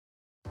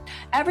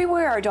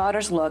Everywhere our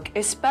daughters look,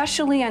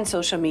 especially on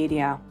social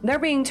media, they're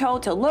being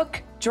told to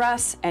look,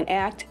 dress, and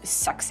act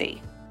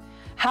sexy.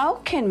 How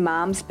can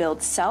moms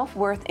build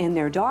self-worth in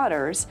their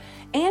daughters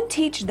and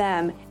teach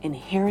them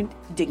inherent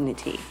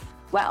dignity?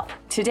 Well,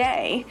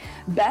 today,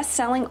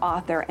 best-selling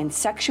author and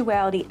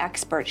sexuality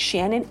expert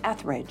Shannon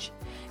Ethridge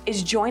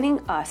is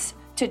joining us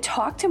to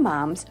talk to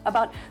moms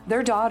about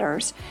their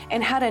daughters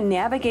and how to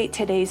navigate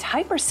today's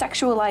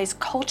hypersexualized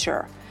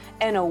culture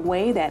in a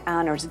way that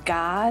honors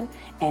God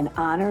and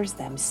honors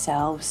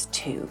themselves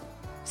too.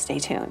 Stay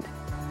tuned.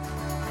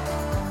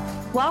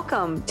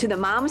 Welcome to the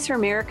Moms for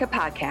America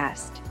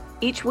podcast.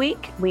 Each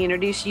week, we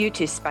introduce you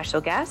to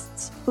special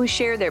guests who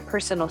share their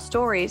personal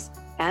stories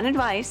and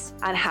advice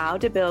on how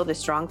to build a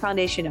strong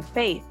foundation of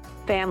faith,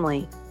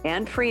 family,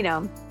 and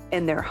freedom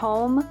in their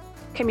home,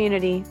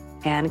 community,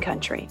 and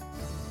country.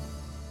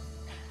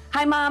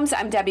 Hi, moms.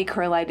 I'm Debbie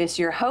Carlitis,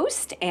 your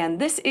host, and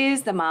this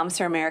is the Moms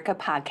for America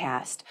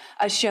podcast,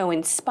 a show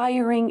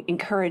inspiring,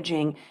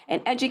 encouraging,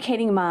 and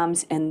educating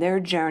moms in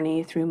their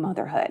journey through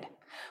motherhood.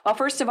 Well,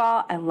 first of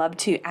all, I'd love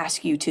to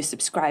ask you to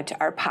subscribe to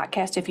our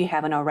podcast if you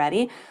haven't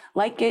already.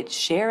 Like it,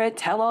 share it,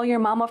 tell all your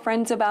mama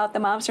friends about the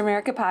Moms for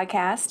America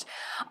podcast.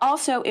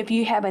 Also, if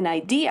you have an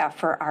idea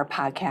for our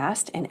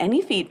podcast and any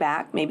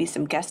feedback, maybe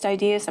some guest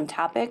ideas, some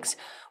topics,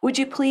 would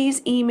you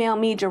please email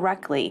me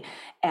directly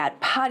at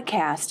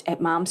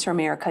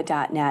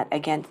podcast@momsforamerica.net.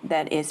 Again,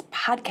 that is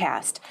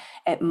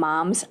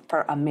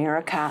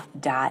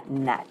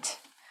podcast@momsforamerica.net.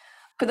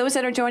 For those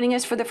that are joining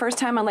us for the first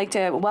time, I'd like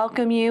to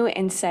welcome you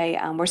and say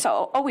we're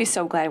always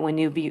so glad when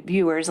new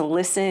viewers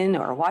listen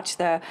or watch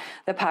the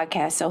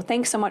podcast. So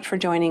thanks so much for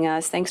joining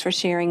us. Thanks for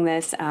sharing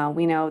this.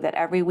 We know that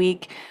every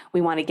week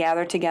we want to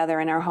gather together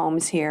in our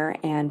homes here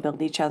and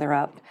build each other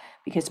up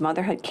because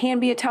motherhood can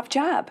be a tough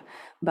job.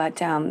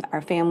 But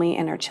our family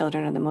and our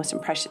children are the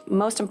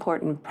most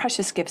important,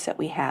 precious gifts that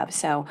we have.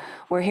 So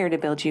we're here to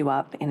build you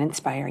up and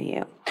inspire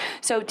you.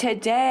 So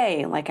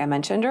today, like I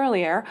mentioned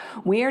earlier,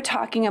 we are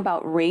talking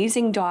about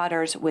raising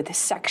daughters with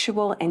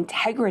sexual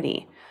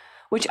integrity,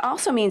 which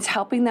also means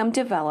helping them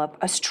develop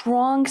a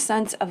strong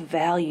sense of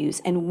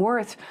values and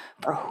worth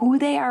for who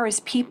they are as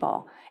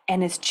people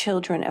and as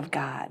children of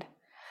God.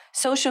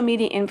 Social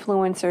media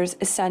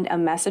influencers send a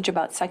message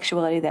about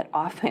sexuality that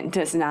often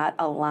does not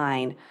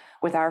align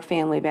with our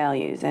family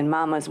values. And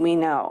mamas, we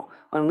know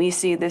when we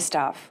see this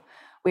stuff,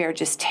 we are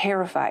just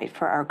terrified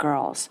for our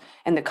girls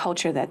and the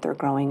culture that they're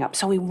growing up.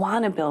 So we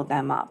want to build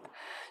them up.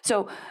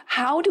 So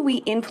how do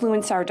we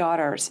influence our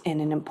daughters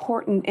in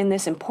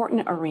this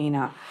important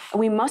arena? And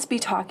we must be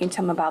talking to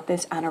them about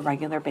this on a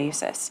regular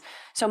basis.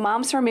 So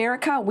Moms for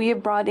America, we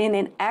have brought in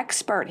an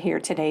expert here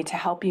today to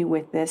help you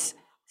with this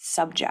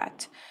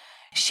subject.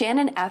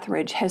 Shannon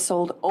Ethridge has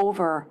sold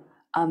over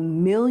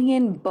 1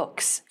 million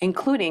books,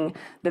 including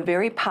the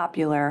very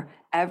popular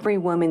Every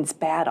Woman's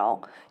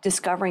Battle,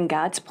 Discovering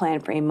God's Plan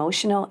for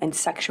Emotional and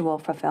Sexual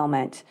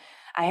Fulfillment.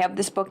 I have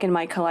this book in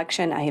my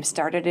collection. I have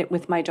started it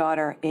with my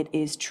daughter. It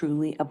is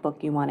truly a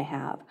book you want to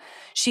have.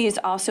 She is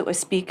also a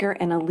speaker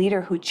and a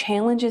leader who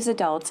challenges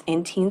adults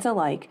and teens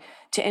alike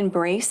to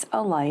embrace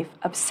a life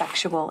of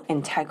sexual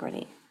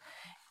integrity.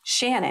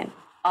 Shannon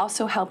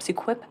also helps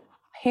equip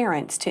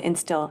parents to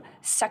instill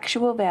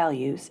sexual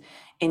values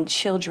in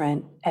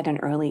children at an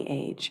early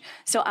age.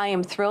 So I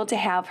am thrilled to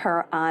have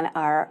her on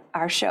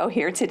our show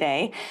here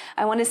today.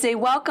 I want to say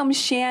welcome,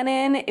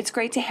 Shannon. It's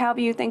great to have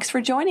you. Thanks for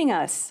joining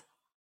us.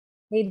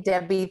 Hey,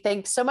 Debbie.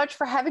 Thanks so much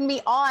for having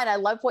me on. I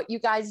love what you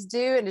guys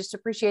do and just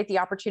appreciate the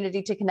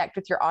opportunity to connect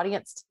with your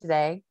audience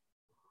today.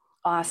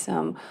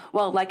 Awesome.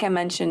 Well, like I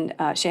mentioned,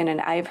 Shannon,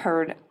 I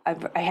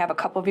have a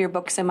couple of your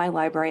books in my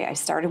library. I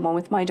started one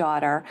with my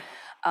daughter.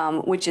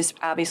 Which is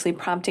obviously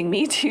prompting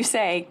me to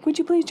say, would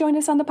you please join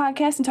us on the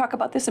podcast and talk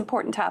about this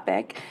important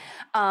topic?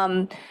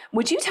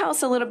 Would you tell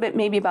us a little bit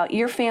maybe about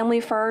your family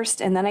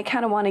first? And then I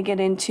kind of want to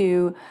get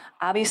into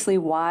obviously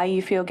why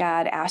you feel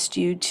God asked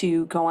you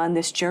to go on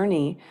this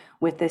journey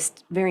with this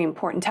very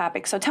important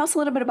topic. So tell us a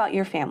little bit about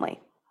your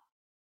family.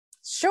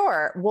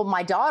 Sure. Well,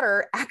 my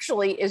daughter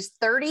actually is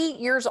 30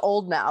 years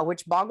old now,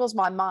 which boggles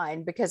my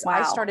mind because Wow.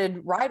 I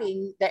started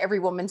writing the Every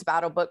Woman's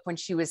Battle book when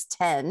she was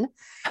 10.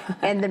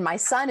 And then my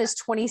son is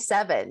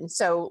 27.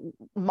 So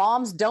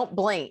moms, don't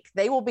blink.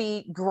 They will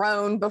be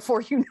grown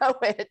before you know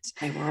it.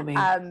 They will be.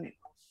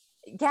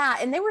 Yeah.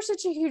 And they were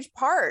such a huge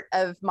part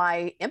of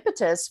my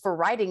impetus for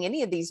writing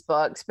any of these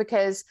books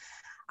because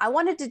I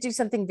wanted to do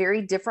something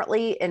very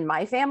differently in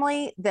my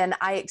family than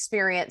I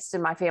experienced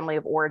in my family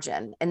of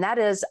origin. And that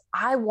is,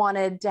 I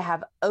wanted to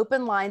have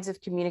open lines of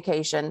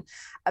communication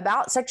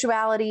about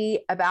sexuality,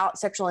 about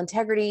sexual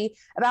integrity,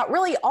 about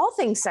really all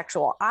things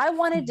sexual. I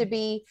wanted to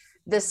be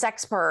the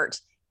sexpert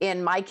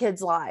in my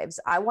kids' lives.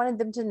 I wanted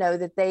them to know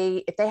that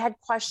if they had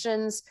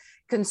questions,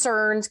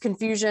 concerns,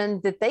 confusion,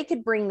 that they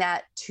could bring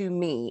that to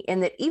me.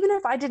 And that even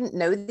if I didn't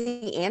know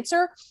the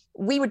answer,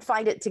 we would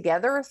find it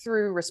together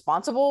through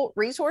responsible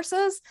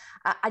resources.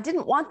 I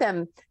didn't want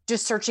them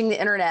just searching the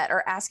internet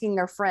or asking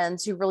their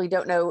friends who really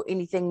don't know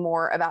anything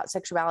more about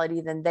sexuality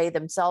than they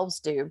themselves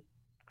do.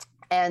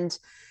 And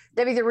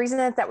Debbie, the reason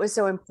that that was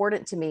so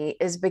important to me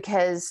is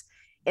because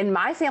in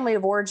my family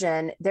of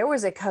origin, there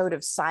was a code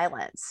of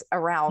silence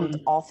around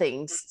Hmm. all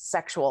things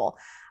sexual.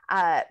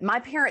 My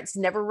parents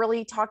never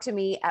really talked to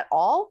me at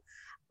all.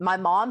 My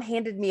mom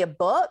handed me a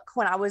book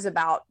when I was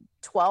about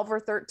 12 or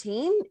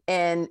 13,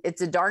 and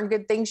it's a darn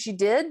good thing she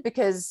did,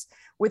 because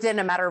within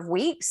a matter of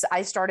weeks,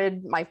 I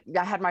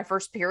had my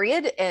first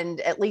period,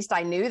 and at least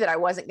I knew that I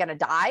wasn't going to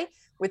die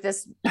with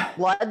this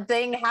blood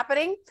thing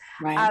happening.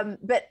 Right.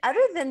 But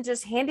other than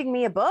just handing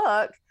me a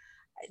book,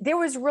 there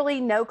was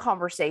really no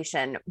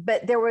conversation,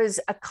 but there was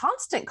a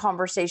constant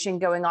conversation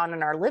going on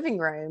in our living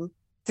room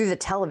through the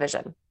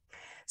television.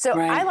 So I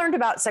Right. learned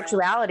about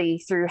sexuality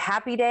through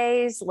Happy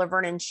Days,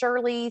 Laverne and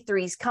Shirley,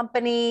 Three's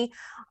Company.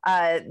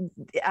 Uh,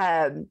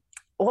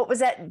 what was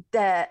that?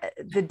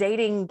 The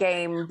dating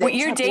game Well, that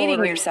you're Chuck dating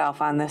Lorre.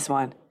 yourself on this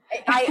one.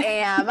 I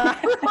am.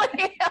 I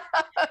really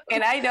am.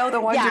 And I know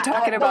the ones you're Yeah,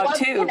 talking the about Love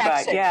too, but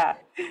Connection. yeah.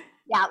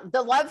 Yeah,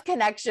 the Love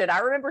Connection. I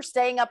remember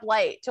staying up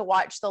late to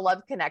watch the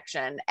Love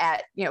Connection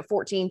at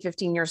 14,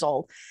 15 years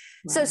old.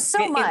 So Right.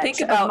 so And think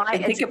much of about my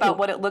and think about education.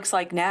 what it looks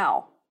like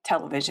now,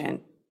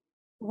 television.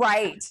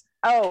 Right.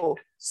 Oh,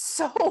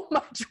 so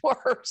much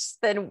worse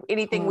than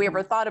anything we ever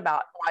Horrible. thought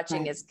about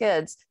watching Right. as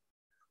kids.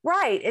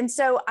 Right. And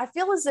so I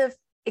feel as if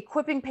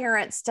equipping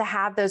parents to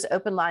have those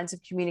open lines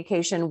of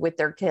communication with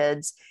their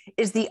kids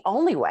is the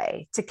only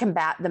way to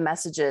combat the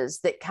messages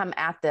that come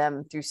at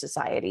them through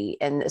society,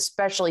 and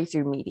especially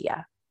through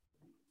media.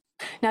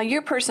 Now,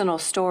 your personal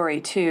story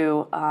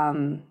too,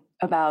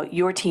 about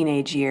your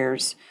teenage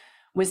years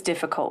was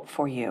difficult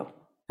for you.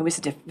 It was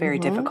a very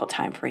Mhm. difficult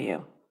time for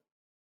you.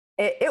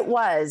 It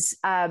was.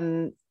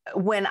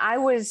 When I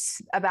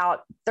was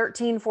about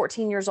 13,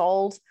 14 years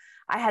old,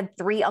 I had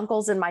three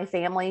uncles in my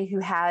family who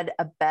had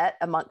a bet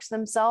amongst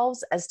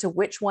themselves as to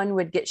which one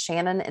would get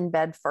Shannon in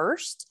bed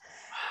first.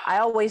 I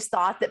always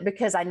thought that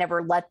because I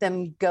never let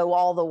them go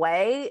all the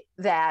way,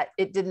 that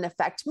it didn't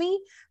affect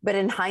me. But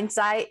in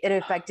hindsight, it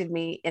affected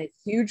me in a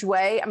huge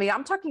way. I mean,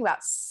 I'm talking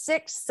about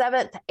sixth,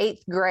 seventh,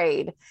 eighth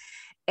grade.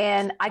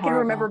 And I can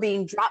remember Horrible.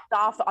 being dropped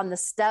off on the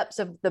steps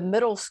of the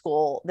middle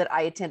school that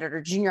I attended,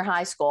 or junior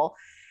high school,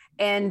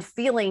 and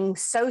feeling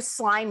so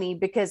slimy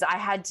because I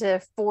had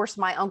to force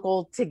my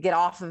uncle to get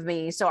off of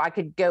me so I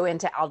could go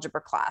into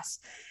algebra class.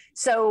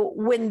 So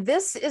when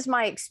this is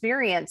my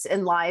experience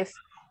in life,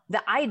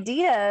 the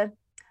idea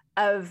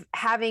of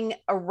having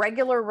a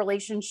regular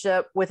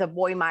relationship with a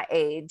boy my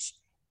age,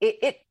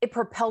 it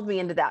propelled me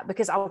into that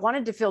because I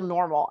wanted to feel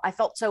normal. I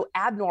felt so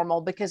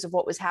abnormal because of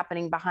what was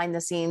happening behind the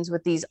scenes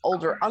with these Of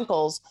older course.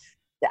 uncles,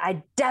 that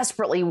I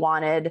desperately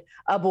wanted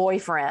a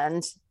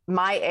boyfriend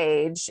my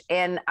age.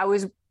 And I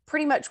was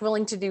pretty much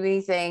willing to do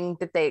anything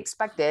that they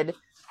expected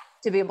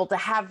to be able to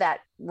have that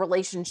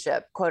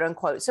relationship, quote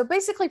unquote. So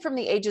basically, from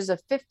the ages of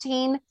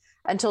 15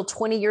 until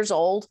 20 years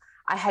old,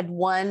 I had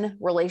one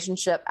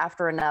relationship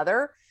after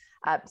another.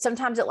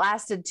 Sometimes it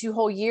lasted 2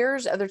 whole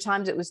years. Other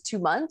times it was 2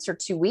 months or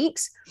 2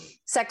 weeks.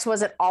 Sex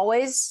wasn't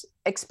always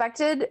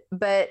expected,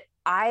 but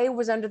I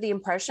was under the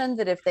impression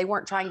that if they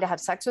weren't trying to have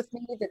sex with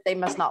me, that they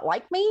must not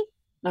like me,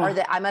 or Oh,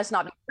 that I must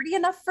not be pretty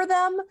enough for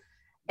them.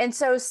 And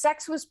so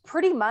sex was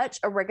pretty much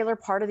a regular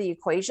part of the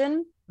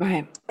equation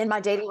right. in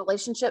my dating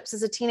relationships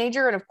as a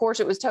teenager. And of course,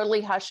 it was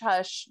totally hush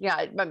hush.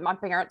 Yeah, my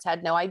parents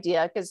had no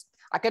idea because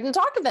I couldn't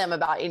talk to them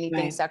about anything Right.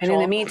 And in the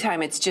sexual.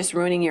 meantime, it's just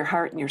ruining your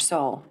heart and your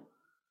soul.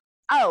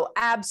 Oh,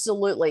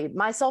 absolutely.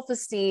 My self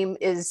esteem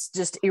is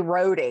just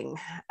eroding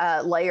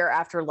layer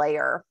after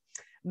layer.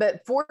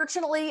 But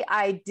fortunately,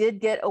 I did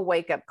get a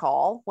wake up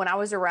call when I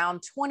was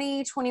around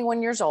 20,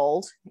 21 years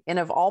old, in,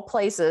 of all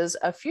places,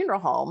 a funeral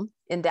home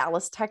in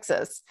Dallas,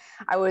 Texas.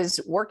 I was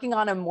working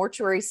on a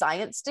mortuary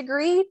science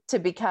degree to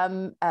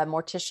become a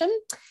mortician.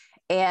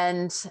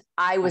 And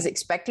I was Right.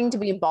 expecting to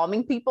be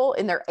embalming people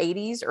in their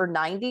 80s or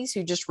 90s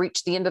who just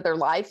reached the end of their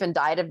life and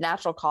died of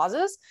natural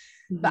causes.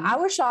 But I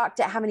Hmm. was shocked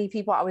at how many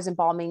people I was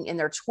embalming in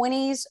their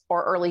 20s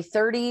or early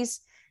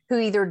 30s who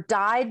either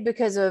died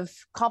because of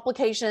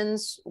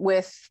complications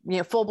with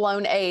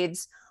full-blown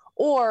AIDS,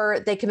 or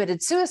they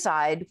committed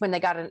suicide when they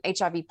got an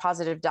HIV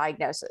positive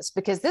diagnosis,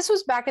 because this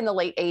was back in the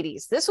late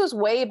 80s. This was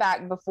way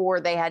back before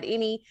they had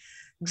any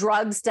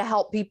drugs to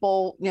help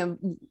people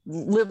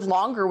live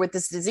longer with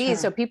this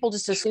disease. So Sure. people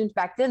just assumed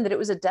back then that it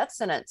was a death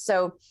sentence.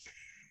 So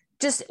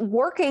just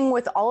working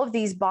with all of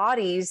these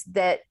bodies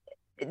that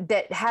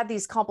had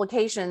these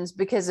complications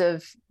because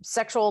of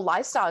sexual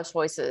lifestyle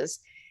choices,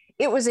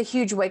 it was a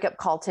huge wake up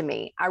call to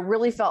me. I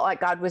really felt like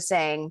God was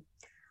saying,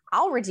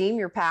 I'll redeem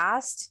your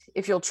past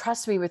if you'll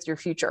trust me with your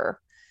future.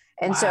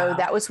 And so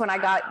that Wow. was when I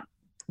got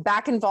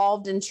back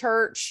involved in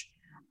church,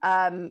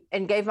 and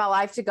gave my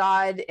life to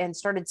God and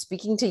started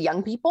speaking to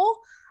young people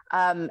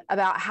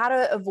about how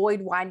to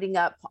avoid winding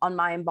up on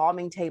my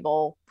embalming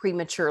table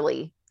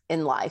prematurely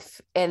in life,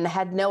 and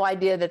had no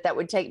idea that that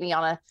would take me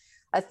on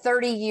a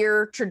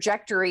 30-year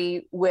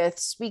trajectory with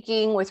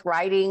speaking, with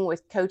writing,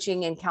 with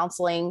coaching and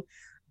counseling.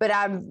 But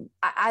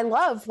I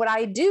love what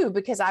I do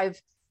because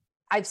I've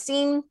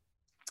seen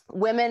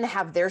women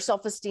have their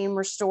self-esteem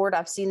restored.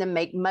 I've seen them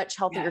make much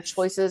healthier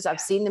choices.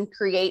 I've seen them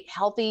create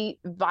healthy,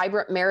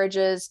 vibrant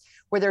marriages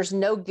where there's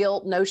no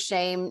guilt, no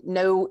shame,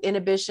 no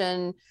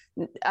inhibition.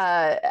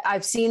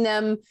 I've seen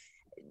them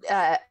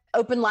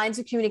open lines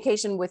of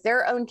communication with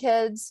their own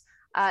kids.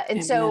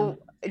 And so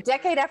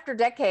decade after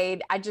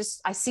decade,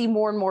 I see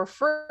more and more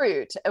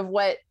fruit of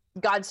what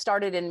God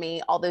started in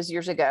me all those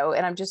years ago.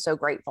 And I'm just so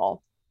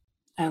grateful.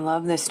 I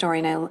love this story.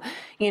 And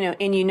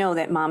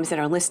that moms that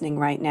are listening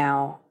right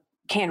now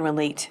can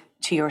relate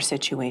to your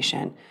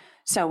situation.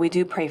 So we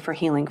do pray for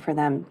healing for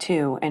them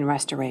too, and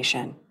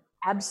restoration.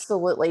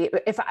 Absolutely.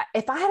 If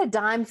I had a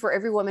dime for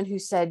every woman who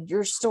said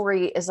your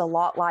story is a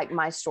lot like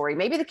my story,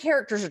 maybe the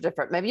characters are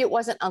different. Maybe it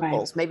wasn't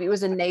uncles. Right. Maybe it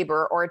was a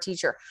neighbor or a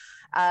teacher,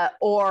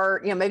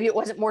 or maybe it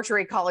wasn't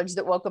mortuary college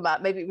that woke them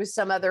up. Maybe it was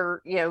some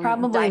other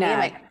probably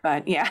dynamic. Not,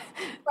 but yeah.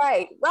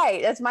 Right.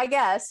 That's my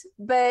guess.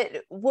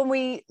 But when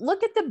we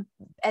look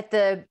at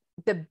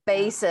the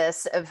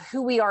basis of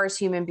who we are as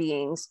human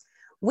beings,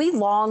 we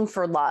long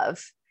for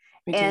love.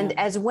 And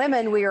as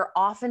women, we are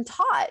often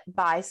taught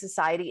by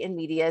society and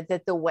media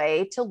that the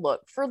way to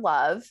look for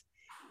love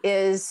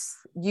is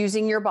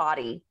using your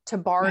body to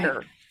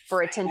barter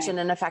for attention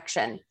and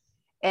affection.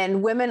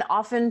 And women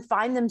often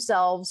find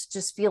themselves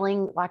just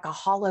feeling like a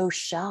hollow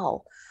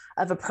shell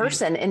of a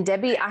person. And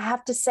Debbie, I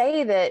have to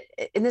say that,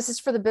 and this is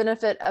for the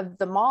benefit of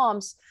the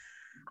moms,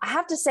 I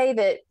have to say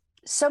that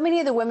so many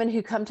of the women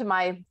who come to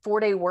my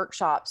 4-day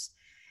workshops,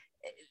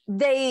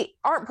 they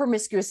aren't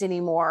promiscuous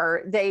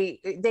anymore. They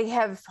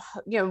have,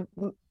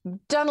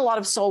 done a lot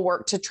of soul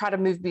work to try to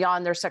move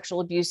beyond their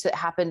sexual abuse that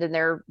happened in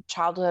their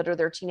childhood or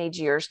their teenage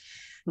years.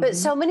 But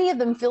so many of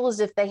them feel as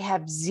if they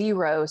have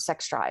zero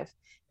sex drive.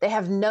 They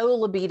have no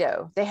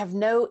libido. They have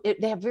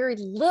very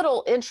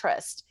little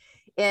interest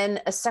in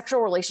a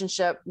sexual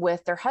relationship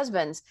with their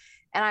husbands.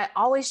 And I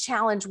always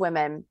challenge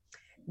women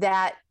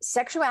that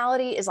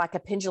sexuality is like a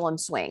pendulum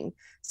swing.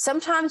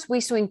 Sometimes we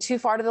swing too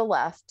far to the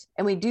left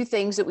and we do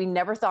things that we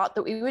never thought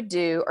that we would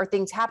do, or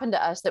things happen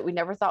to us that we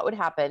never thought would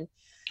happen.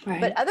 Right.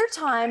 But other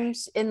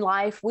times in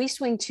life, we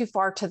swing too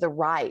far to the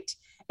right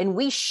and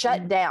we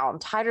shut down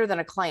tighter than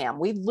a clam.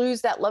 We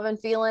lose that love and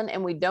feeling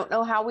and we don't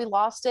know how we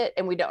lost it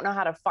and we don't know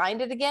how to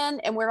find it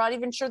again. And we're not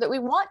even sure that we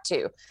want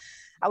to.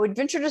 I would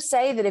venture to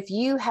say that if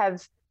you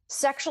have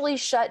sexually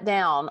shut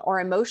down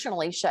or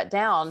emotionally shut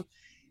down,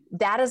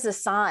 that is a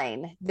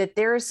sign that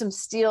there is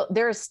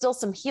still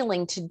some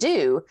healing to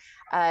do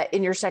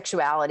in your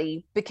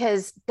sexuality,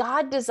 because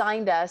God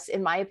designed us,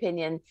 in my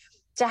opinion,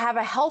 to have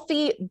a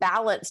healthy,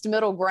 balanced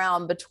middle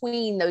ground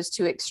between those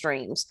two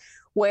extremes,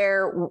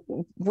 where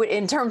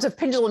in terms of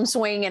pendulum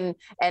swing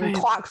and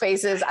clock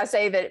faces, I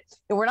say that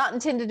we're not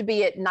intended to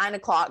be at 9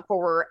 o'clock where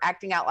we're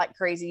acting out like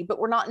crazy, but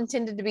we're not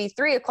intended to be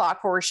 3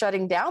 o'clock where we're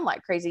shutting down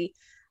like crazy.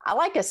 I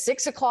like a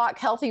 6 o'clock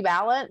healthy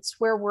balance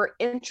where we're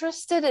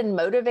interested in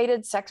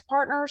motivated sex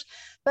partners,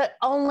 but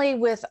only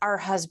with our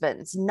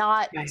husbands,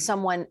 not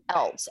someone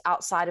else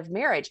outside of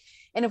marriage.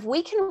 And if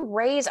we can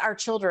raise our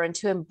children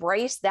to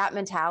embrace that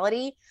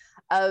mentality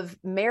of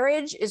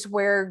marriage is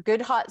where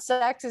good, hot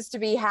sex is to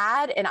be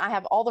had, and I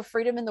have all the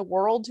freedom in the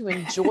world to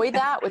enjoy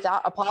that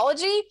without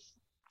apology,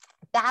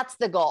 that's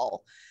the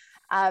goal.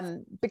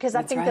 Because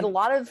I think that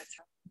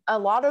a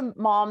lot of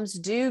moms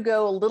do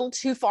go a little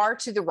too far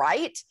to the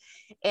right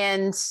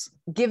and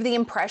give the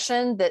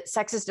impression that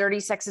sex is dirty,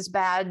 sex is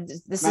bad.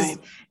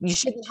 You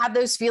shouldn't have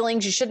those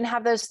feelings. You shouldn't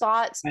have those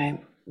thoughts. Right.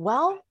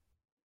 Well,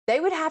 they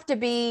would have to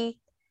be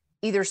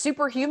either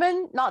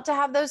superhuman not to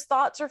have those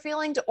thoughts or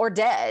feelings, or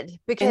dead,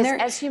 because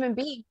as human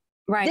beings,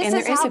 this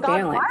is how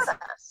God wired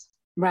us.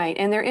 Right.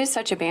 And there is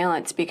such a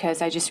balance,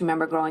 because I just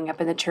remember growing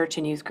up in the church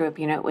and youth group,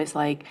 it was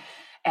like,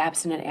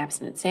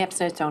 abstinence,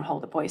 don't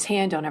hold the boy's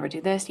hand, don't ever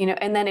do this,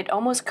 and then it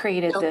almost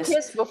created don't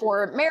kiss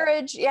before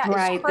marriage. Yeah.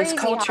 Right. This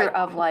culture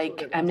of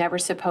like, I'm never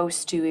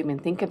supposed to even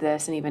think of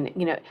this. And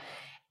even,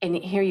 and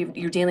here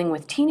you're dealing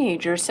with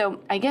teenagers. So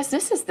I guess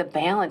this is the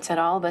balance that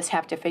all of us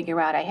have to figure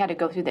out. I had to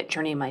go through that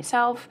journey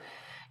myself.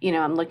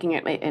 I'm looking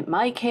at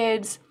my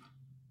kids.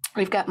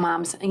 We've got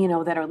moms,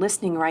 that are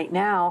listening right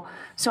now.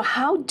 So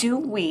how do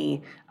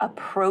we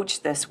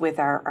approach this with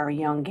our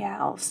young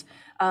gals?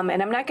 And I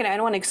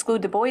don't want to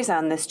exclude the boys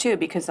on this too,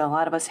 because a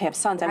lot of us have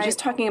sons. I'm just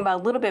talking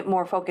about a little bit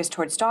more focused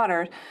towards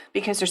daughters,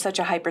 because there's such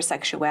a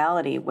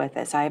hypersexuality with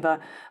this. I have a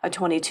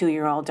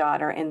 22-year-old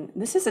daughter, and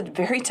this is a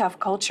very tough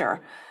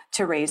culture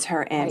to raise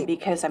her in,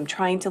 because I'm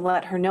trying to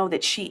let her know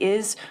that she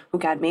is who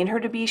God made her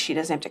to be. She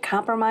doesn't have to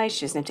compromise.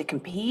 She doesn't have to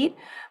compete.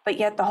 But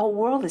yet the whole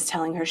world is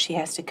telling her she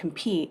has to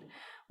compete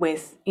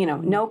with,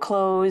 no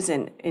clothes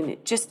and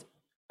just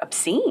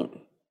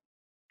obscene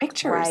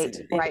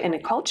pictures in a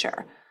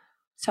culture.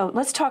 So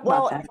let's talk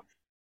about that.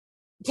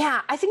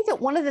 Yeah, I think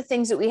that one of the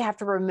things that we have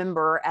to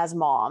remember as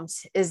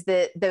moms is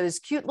that those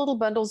cute little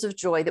bundles of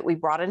joy that we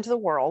brought into the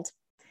world,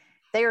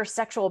 they are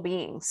sexual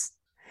beings.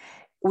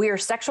 We are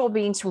sexual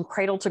beings from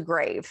cradle to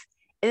grave.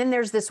 And then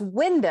there's this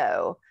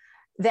window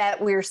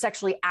that we're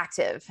sexually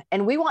active.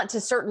 And we want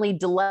to certainly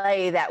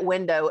delay that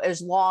window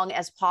as long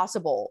as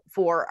possible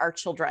for our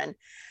children.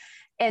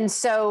 And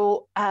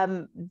so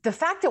the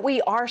fact that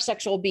we are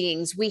sexual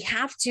beings, we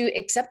have to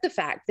accept the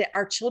fact that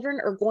our children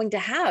are going to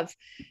have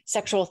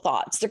sexual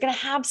thoughts. They're going to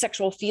have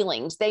sexual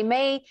feelings. They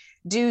may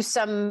do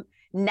some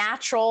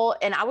natural,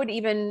 and I would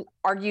even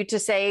argue to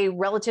say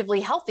relatively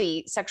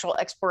healthy sexual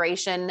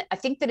exploration. I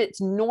think that it's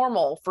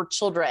normal for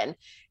children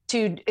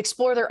to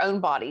explore their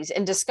own bodies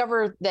and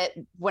discover that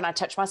when I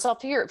touch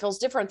myself here, it feels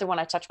different than when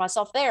I touch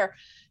myself there.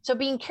 So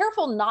being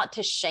careful not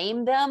to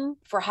shame them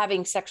for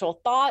having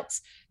sexual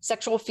thoughts,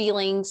 sexual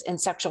feelings,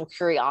 and sexual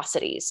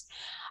curiosities.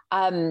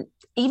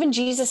 Even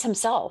Jesus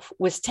himself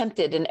was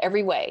tempted in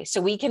every way.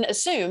 So we can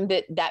assume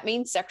that that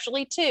means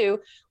sexually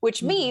too,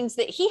 which means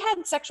that he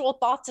had sexual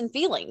thoughts and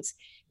feelings.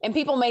 And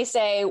people may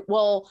say,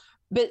 well,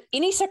 but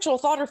any sexual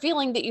thought or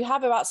feeling that you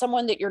have about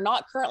someone that you're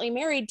not currently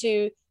married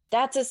to,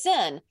 that's a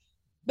sin.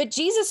 But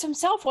Jesus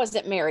himself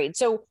wasn't married.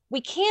 So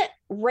we can't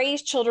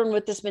raise children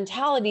with this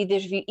mentality that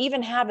if you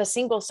even have a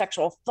single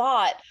sexual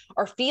thought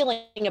or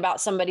feeling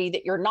about somebody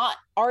that you're not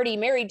already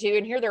married to,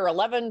 and here they're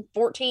 11,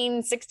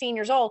 14, 16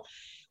 years old,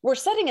 we're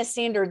setting a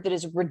standard that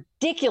is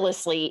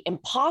ridiculously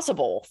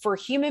impossible for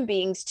human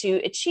beings to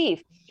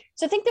achieve.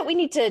 So I think that we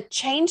need to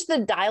change the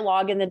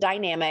dialogue and the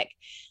dynamic.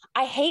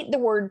 I hate the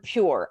word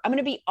pure. I'm going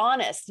to be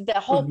honest. The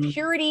whole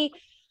purity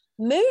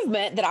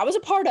movement that I was a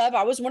part of,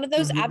 I was one of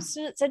those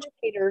abstinence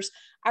educators.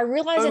 I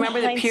realized remember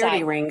in hindsight, the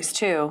purity rings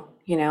too,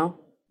 you know?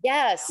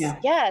 Yes,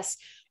 yes.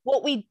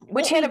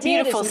 Which had a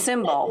beautiful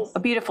symbol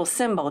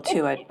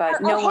to it,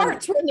 but our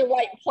hearts were in the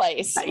right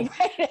place.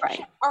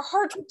 Right. Our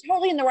hearts were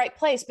totally in the right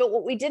place. But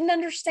what we didn't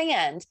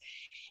understand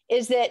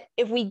is that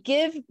if we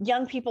give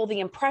young people the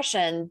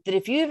impression that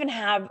if you even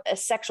have a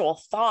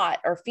sexual thought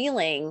or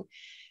feeling,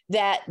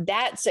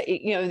 that's,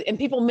 you know, and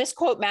people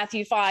misquote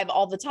Matthew 5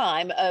 all the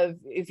time of,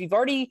 if you've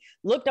already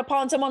looked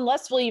upon someone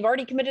lustfully, you've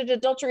already committed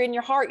adultery in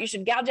your heart, you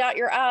should gouge out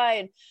your eye.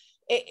 And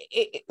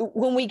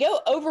when we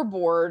go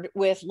overboard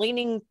with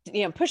leaning,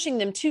 you know, pushing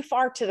them too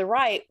far to the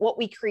right, what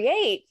we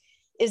create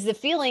is the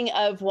feeling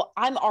of, well,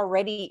 I'm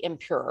already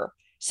impure.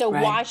 So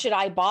why should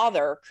I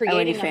bother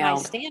creating a high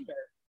standard?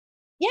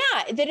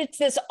 Yeah, that it's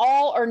this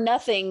all or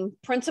nothing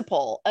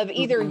principle of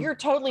either you're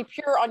totally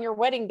pure on your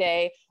wedding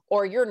day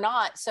or you're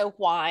not. So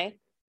why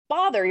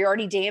bother? You're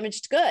already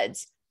damaged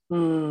goods.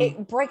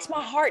 It breaks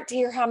my heart to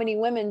hear how many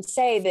women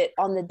say that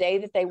on the day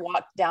that they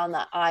walked down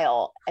the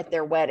aisle at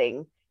their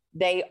wedding,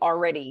 they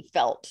already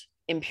felt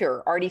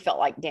impure, already felt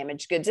like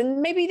damaged goods.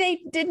 And maybe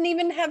they didn't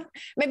even have,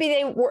 maybe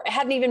they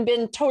hadn't even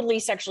been totally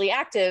sexually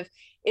active.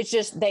 It's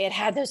just they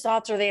had those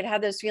thoughts or they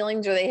had those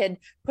feelings or they had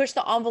pushed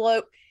the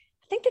envelope.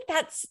 I think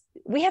that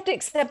we have to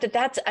accept that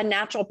that's a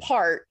natural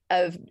part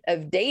of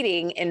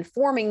dating and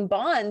forming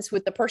bonds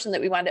with the person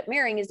that we wind up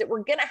marrying, is that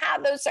we're going to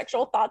have those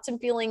sexual thoughts and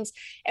feelings.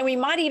 And we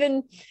might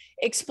even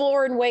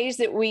explore in ways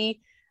that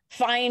we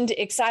find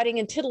exciting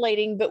and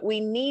titillating, but we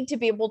need to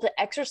be able to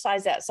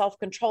exercise that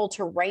self-control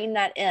to rein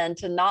that in,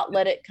 to not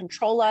let it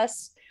control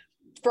us,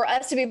 for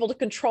us to be able to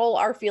control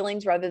our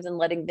feelings rather than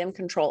letting them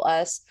control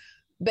us.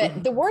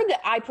 But the word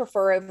that I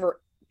prefer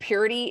over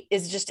purity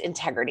is just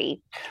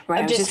integrity.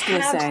 Right. I was just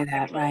going to say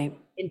that, right?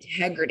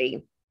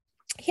 Integrity.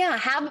 Yeah.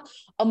 Have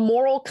a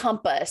moral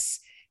compass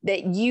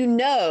that you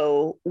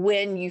know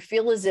when you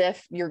feel as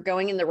if you're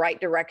going in the right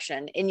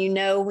direction, and you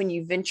know when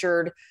you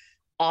ventured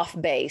off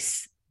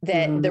base,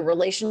 that the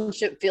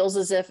relationship feels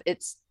as if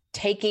it's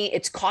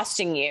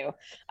costing you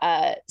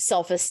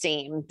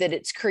self-esteem, that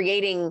it's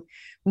creating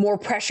more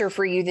pressure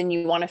for you than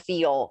you want to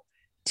feel,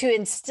 to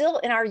instill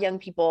in our young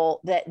people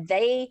that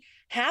they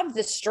have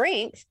the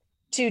strength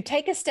to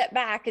take a step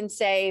back and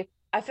say,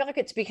 I feel like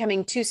it's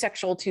becoming too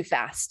sexual too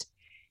fast.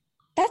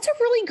 That's a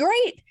really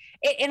great.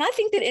 And I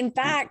think that in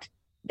fact,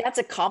 that's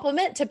a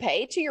compliment to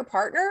pay to your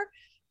partner,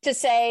 to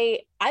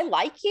say, I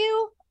like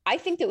you. I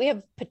think that we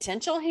have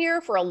potential here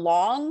for a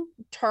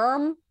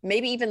long-term,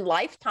 maybe even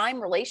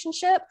lifetime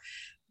relationship.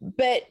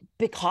 But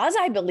because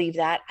I believe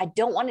that, I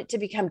don't want it to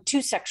become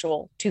too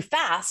sexual too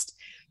fast,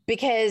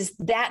 because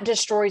that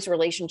destroys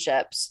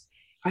relationships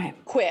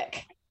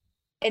quick.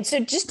 And so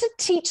just to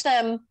teach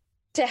them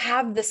to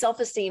have the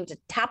self-esteem to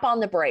tap on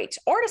the brakes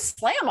or to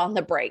slam on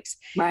the brakes.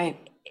 Right.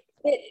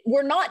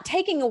 We're not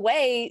taking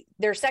away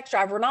their sex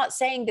drive. We're not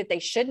saying that they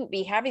shouldn't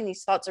be having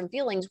these thoughts and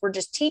feelings. We're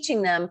just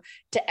teaching them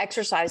to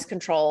exercise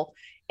control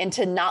and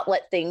to not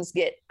let things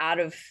get out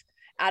of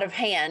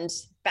hand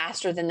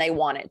faster than they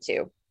want it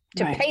to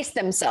pace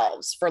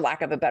themselves, for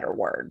lack of a better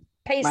word,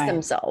 pace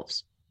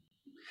themselves.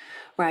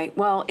 Right.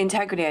 Well,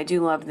 integrity, I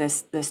do love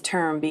this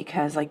term,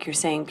 because like you're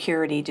saying,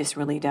 purity just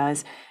really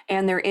does.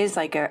 And there is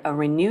like a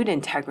renewed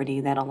integrity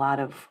that a lot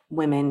of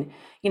women,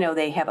 you know,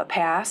 they have a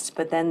past,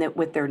 but then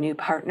with their new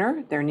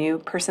partner, their new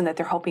person that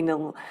they're hoping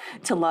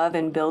to love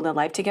and build a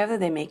life together,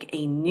 they make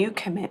a new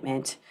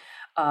commitment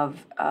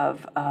of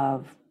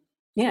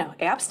you know,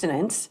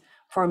 abstinence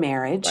for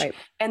marriage,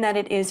 and that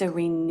it is a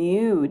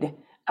renewed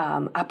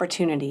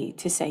opportunity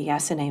to say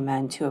yes and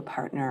amen to a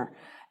partner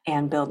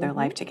and build their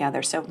life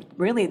together. So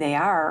really they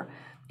are,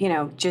 you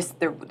know, just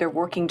they're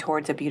working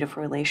towards a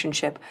beautiful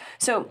relationship.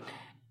 So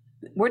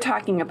we're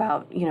talking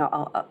about, you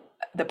know,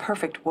 the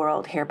perfect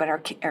world here, but our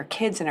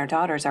kids and our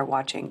daughters are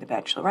watching The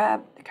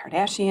Bachelorette, The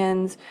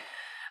Kardashians.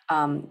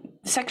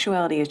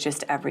 Sexuality is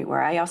just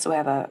everywhere. I also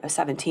have a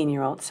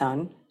 17-year-old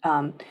son.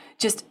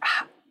 Just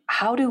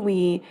how do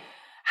we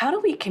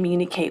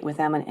communicate with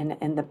them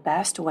in the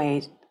best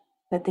way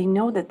that they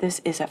know that this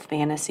is a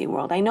fantasy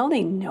world? I know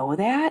they know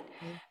that,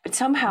 but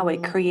somehow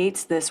it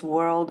creates this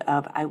world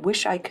of, I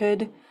wish I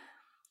could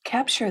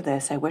capture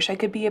this. I wish I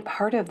could be a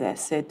part of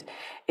this.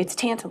 It's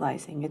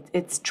tantalizing.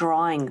 It's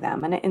drawing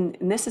them, and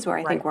this is where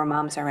I think where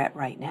moms are at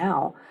right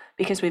now,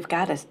 because we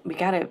got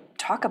to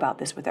talk about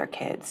this with our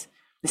kids.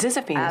 This is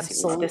a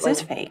fantasy world. This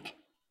is fake.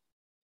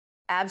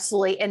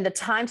 Absolutely. And the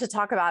time to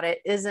talk about it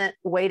isn't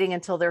waiting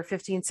until they're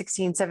 15,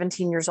 16,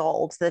 17 years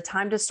old. The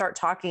time to start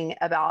talking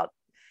about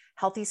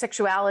healthy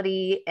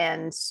sexuality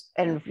and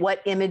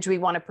what image we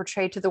want to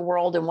portray to the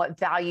world and what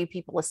value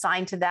people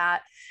assign to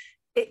that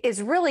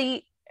is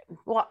really,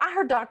 well, I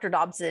heard Dr.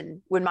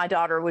 Dobson when my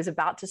daughter was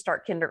about to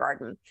start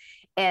kindergarten.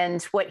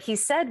 And what he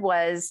said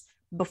was,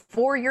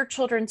 before your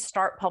children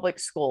start public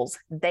schools,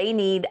 they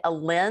need a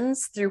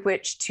lens through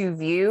which to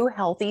view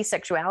healthy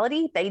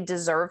sexuality. They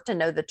deserve to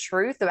know the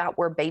truth about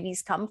where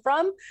babies come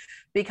from,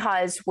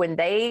 because when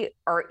they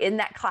are in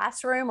that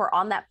classroom or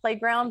on that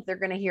playground, they're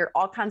going to hear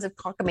all kinds of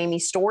cockamamie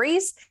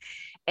stories.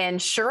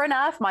 And sure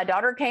enough, my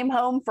daughter came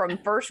home from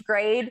first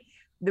grade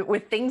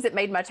with things that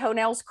made my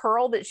toenails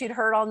curl that she'd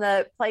heard on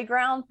the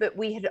playground, but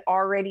we had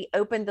already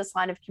opened this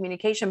line of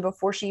communication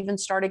before she even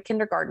started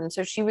kindergarten.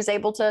 So she was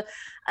able to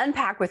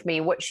unpack with me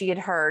what she had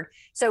heard.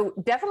 So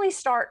definitely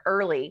start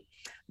early.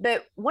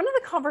 But one of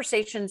the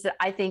conversations that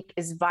I think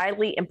is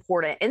vitally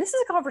important, and this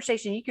is a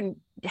conversation you can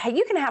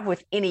have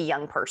with any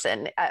young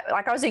person.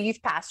 Like, I was a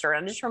youth pastor,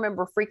 and I just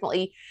remember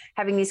frequently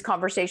having these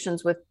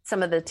conversations with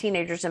some of the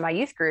teenagers in my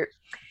youth group.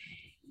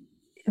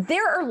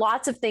 There are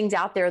lots of things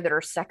out there that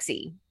are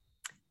sexy,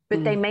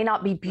 but they may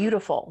not be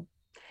beautiful.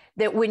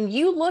 That when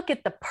you look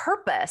at the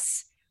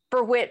purpose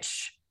for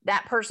which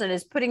that person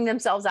is putting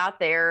themselves out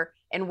there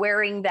and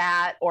wearing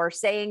that or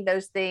saying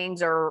those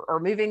things or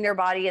moving their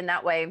body in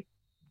that way,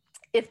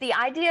 if the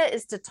idea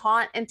is to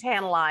taunt and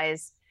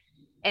tantalize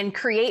and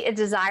create a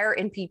desire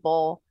in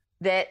people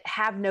that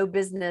have no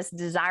business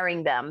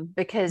desiring them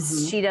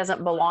because she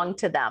doesn't belong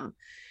to them,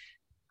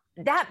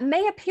 that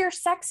may appear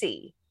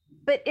sexy,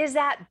 but is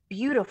that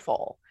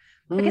beautiful?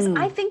 Because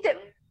I think that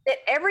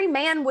every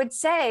man would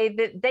say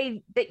that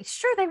they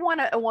sure, they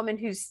want a woman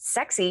who's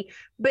sexy,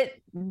 but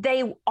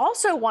they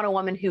also want a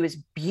woman who is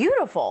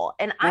beautiful.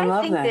 And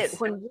I think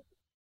that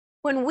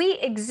when we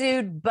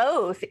exude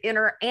both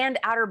inner and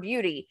outer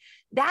beauty,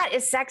 that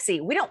is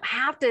sexy. We don't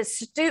have to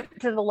stoop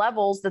to the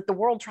levels that the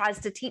world tries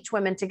to teach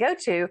women to go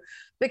to,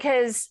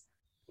 because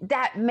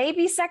that may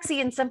be sexy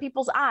in some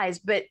people's eyes,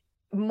 but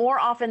more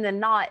often than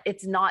not,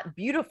 it's not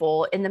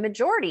beautiful in the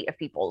majority of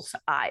people's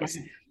eyes.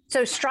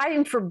 So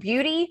striving for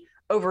beauty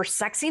over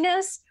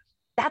sexiness,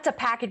 that's a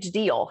package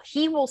deal.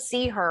 He will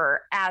see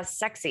her as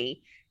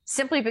sexy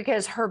simply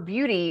because her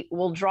beauty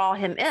will draw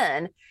him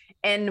in.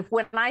 And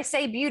when I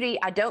say beauty,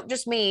 I don't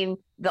just mean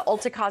the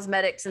Ulta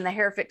Cosmetics and the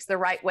hair fixed the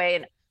right way.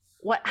 And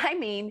what I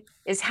mean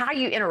is how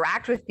you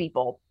interact with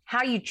people,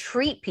 how you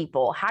treat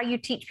people, how you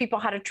teach people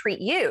how to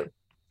treat you.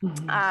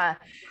 The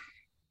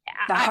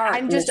heart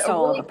and the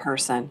soul of a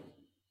person.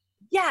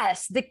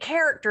 Yes, the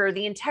character,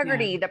 the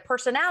integrity, the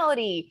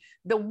personality,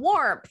 the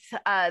warmth,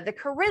 the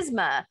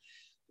charisma.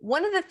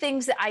 One of the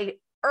things that I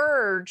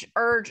urge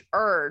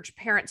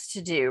parents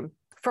to do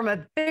from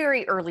a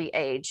very early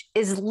age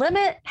is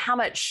limit how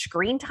much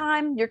screen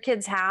time your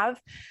kids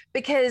have.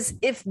 Because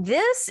if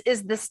this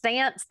is the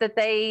stance that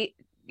they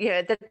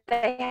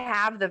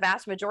have the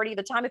vast majority of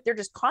the time, if they're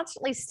just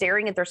constantly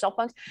staring at their cell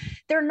phones,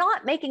 they're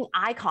not making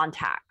eye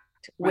contact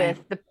with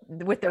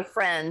their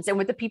friends and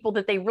with the people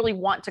that they really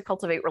want to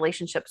cultivate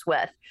relationships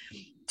with.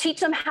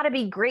 Teach them how to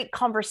be great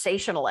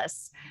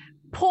conversationalists.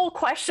 Pull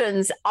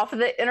questions off of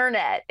the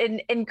internet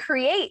and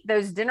create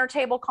those dinner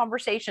table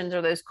conversations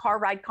or those car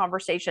ride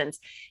conversations.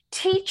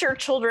 Teach your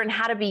children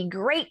how to be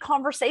great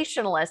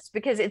conversationalists,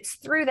 because it's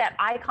through that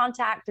eye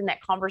contact and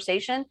that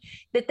conversation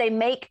that they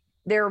make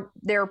their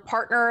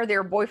partner,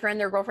 their boyfriend,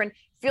 their girlfriend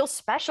feel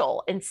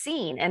special and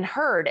seen and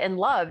heard and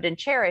loved and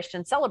cherished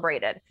and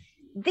celebrated.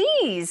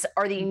 These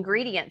are the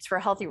ingredients for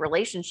healthy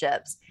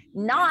relationships,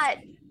 not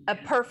a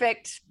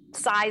perfect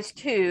size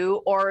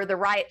 2 or the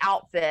right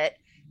outfit.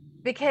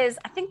 Because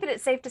I think that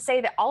it's safe to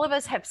say that all of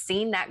us have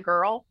seen that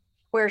girl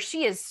where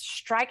she is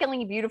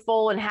strikingly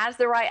beautiful and has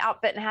the right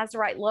outfit and has the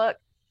right look,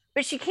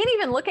 but she can't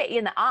even look at you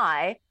in the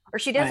eye, or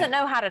she doesn't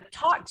know how to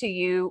talk to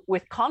you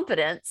with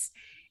confidence.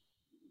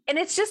 And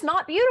it's just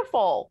not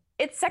beautiful.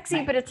 It's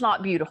sexy, but it's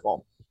not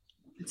beautiful.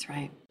 That's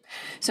right.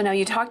 So now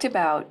you talked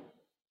about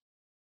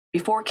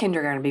before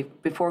kindergarten,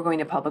 before going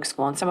to public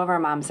school, and some of our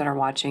moms that are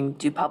watching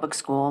do public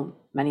school,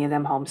 many of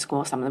them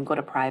homeschool, some of them go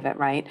to private,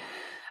 right?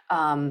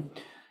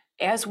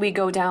 As we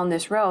go down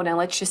this road, and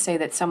let's just say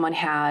that someone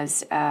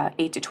has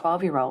 8 to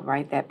 12-year-old,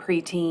 right? That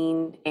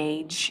preteen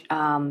age,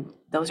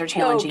 those are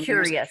challenging. So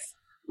curious.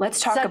 Let's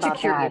talk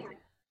about that.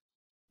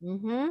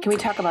 Mm-hmm. Can we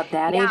talk about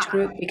that Yeah. age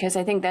group? Because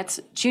I think that's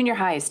junior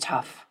high is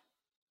tough.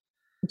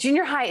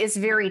 Junior high is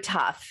very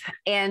tough.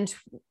 And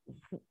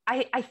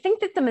I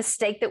think that the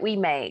mistake that we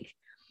make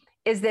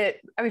is that,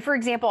 I mean, for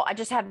example, I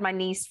just had my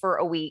niece for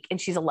a week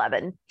and she's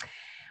 11.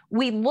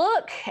 We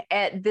look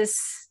at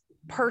this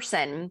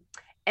person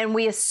and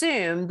we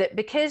assume that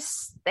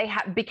because they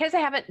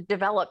haven't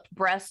developed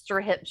breasts or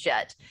hips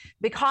yet,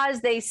 because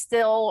they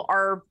still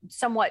are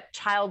somewhat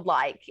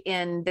childlike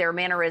in their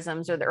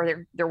mannerisms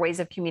or their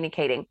ways of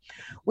communicating,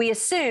 we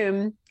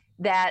assume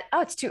that, oh,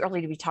 it's too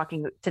early to be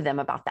talking to them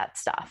about that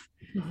stuff.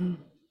 Mm-hmm.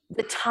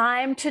 The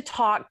time to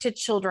talk to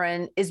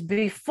children is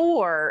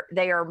before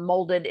they are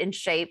molded and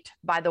shaped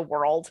by the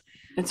world.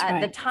 That's right.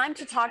 The time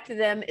to talk to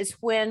them is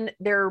when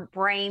their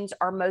brains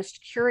are most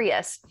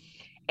curious.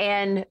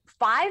 And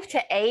 5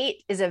 to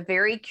 8 is a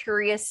very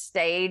curious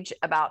stage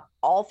about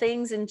all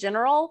things in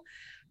general.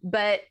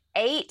 But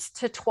 8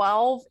 to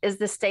 12 is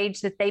the stage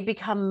that they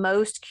become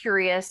most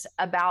curious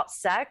about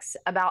sex,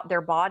 about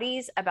their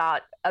bodies,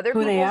 about other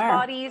people's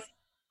bodies,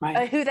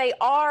 right. Who they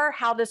are,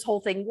 how this whole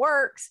thing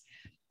works.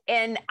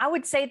 And I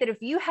would say that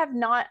if you have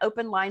not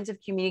opened lines of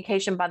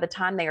communication by the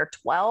time they are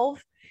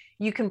 12,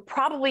 you can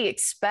probably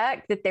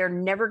expect that they're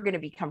never going to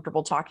be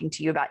comfortable talking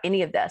to you about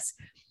any of this.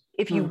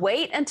 If you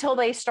wait until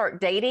they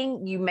start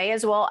dating, you may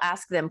as well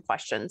ask them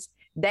questions.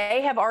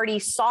 They have already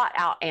sought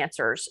out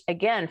answers,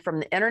 again, from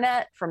the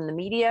internet, from the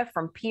media,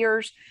 from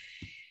peers,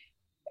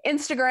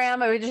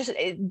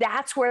 Instagram.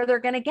 That's where they're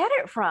going to get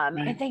it from.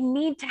 Right. And they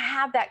need to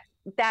have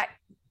that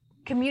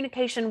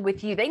communication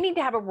with you. They need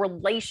to have a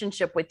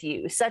relationship with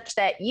you such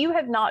that you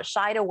have not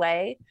shied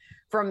away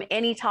from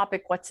any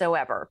topic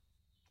whatsoever.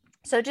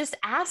 So just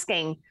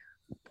asking,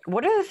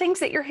 what are the things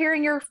that you're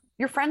hearing your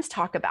friends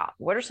talk about?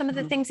 What are some of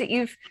the things that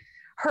you've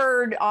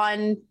heard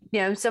on,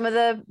 some of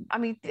the,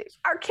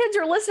 our kids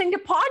are listening to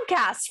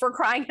podcasts, for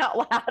crying out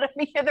loud. I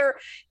mean,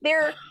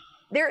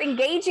 they're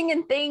engaging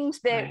in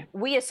things that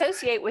we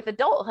associate with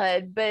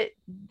adulthood, but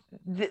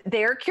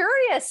they're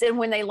curious. And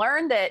when they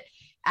learn that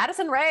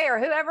Addison Rae or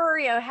whoever,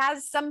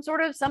 has some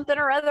sort of something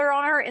or other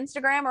on her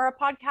Instagram or a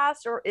podcast,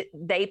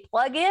 they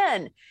plug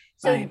in.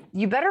 So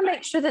you better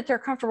make sure that they're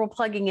comfortable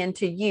plugging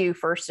into you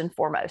first and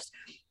foremost.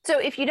 So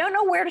if you don't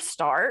know where to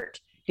start,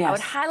 I would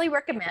highly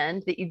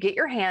recommend that you get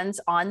your hands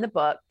on the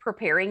book,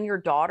 Preparing Your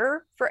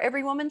Daughter for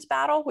Every Woman's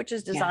Battle, which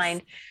is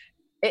designed,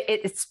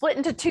 it's split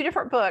into 2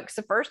 different books.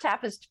 The first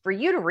half is for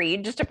you to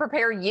read, just to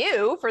prepare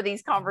you for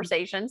these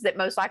conversations that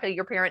most likely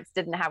your parents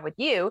didn't have with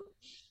you.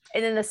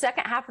 And then the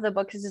second half of the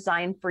book is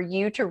designed for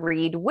you to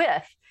read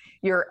with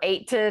your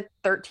 8 to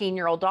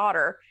 13-year-old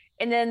daughter.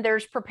 And then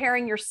there's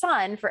Preparing Your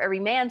Son for Every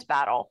Man's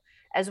Battle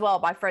as well,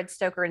 by Fred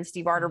Stoker and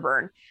Steve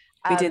Arterburn.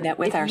 We did that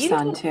with our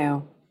son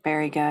too.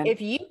 Very good.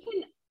 If you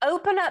can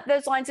open up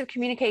those lines of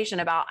communication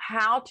about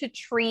how to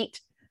treat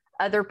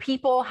other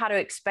people, how to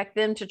expect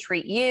them to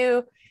treat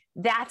you,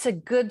 that's a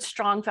good,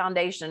 strong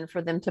foundation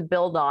for them to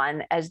build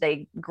on as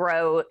they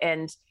grow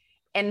and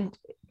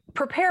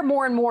prepare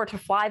more and more to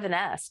fly the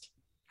nest.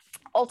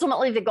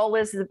 Ultimately, the goal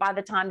is that by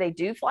the time they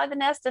do fly the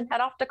nest and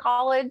head off to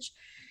college,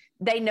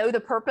 they know the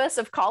purpose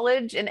of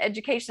college and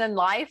education in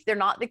life. They're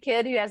not the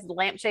kid who has the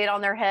lampshade on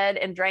their head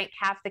and drank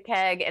half the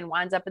keg and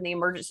winds up in the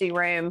emergency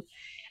room,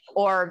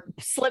 or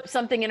slip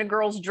something in a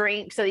girl's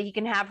drink so that he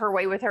can have her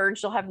way with her and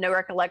she'll have no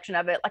recollection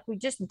of it. Like, we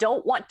just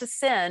don't want to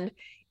send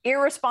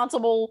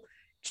irresponsible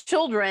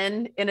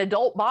children in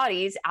adult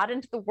bodies out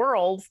into the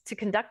world to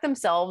conduct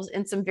themselves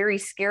in some very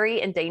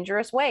scary and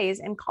dangerous ways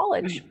in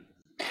college.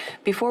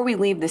 Before we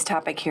leave this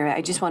topic here,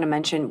 I just want to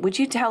mention, would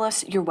you tell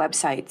us your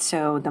website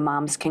so the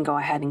moms can go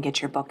ahead and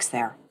get your books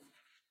there?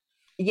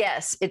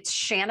 Yes, it's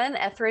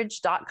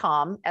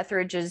shannonethridge.com.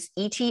 Ethridge is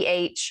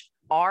ETHRIDGE.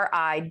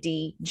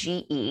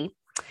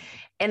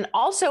 And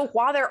also,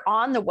 while they're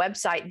on the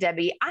website,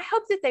 Debbie, I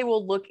hope that they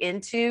will look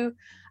into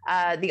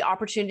the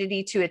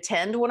opportunity to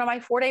attend one of my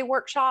 4-day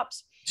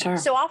workshops. Sure.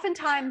 So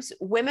oftentimes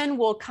women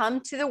will come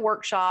to the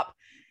workshop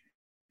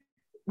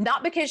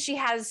not because she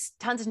has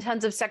tons and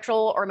tons of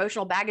sexual or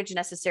emotional baggage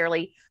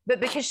necessarily, but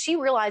because she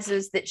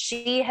realizes that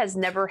she has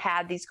never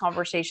had these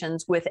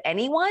conversations with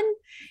anyone.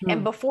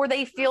 And before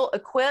they feel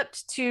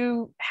equipped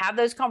to have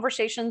those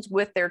conversations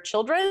with their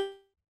children,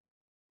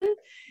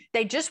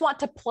 they just want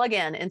to plug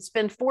in and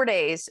spend 4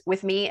 days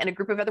with me and a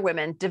group of other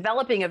women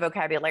developing a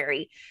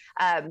vocabulary,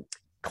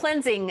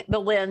 cleansing the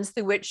lens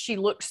through which she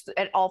looks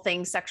at all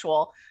things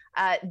sexual,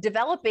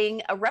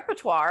 developing a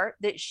repertoire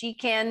that she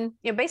can,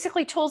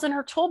 basically tools in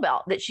her tool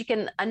belt that she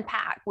can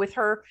unpack with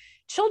her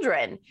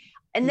children.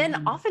 And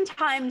then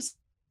oftentimes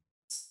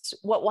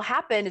what will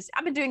happen is,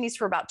 I've been doing these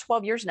for about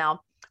 12 years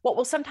now. What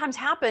will sometimes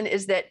happen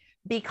is that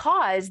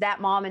because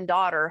that mom and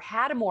daughter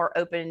had a more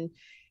open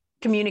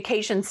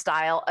communication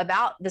style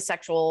about the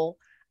sexual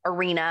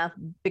arena,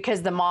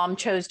 because the mom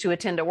chose to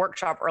attend a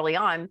workshop early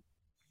on,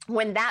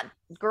 when that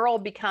girl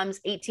becomes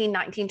 18,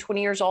 19,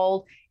 20 years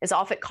old, is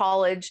off at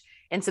college,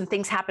 and some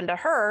things happen to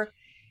her,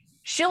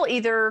 she'll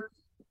either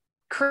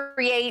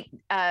create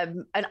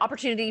an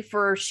opportunity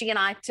for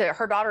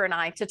her daughter and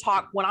I to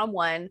talk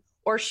one-on-one,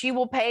 or she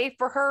will pay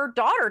for her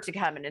daughter to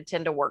come and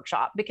attend a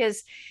workshop.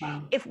 Because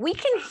Wow. if we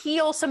can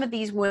heal some of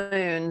these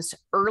wounds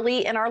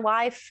early in our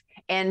life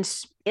and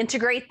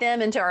integrate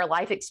them into our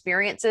life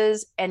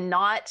experiences and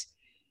not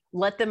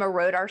let them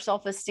erode our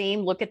self-esteem,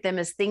 look at them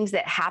as things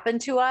that happen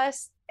to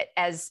us,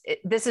 as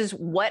this is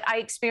what I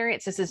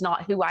experience, this is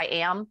not who I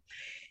am,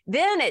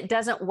 then it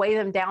doesn't weigh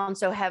them down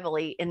so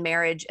heavily in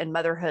marriage and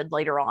motherhood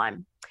later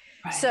on.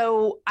 Right.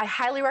 So I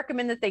highly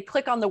recommend that they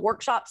click on the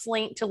workshops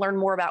link to learn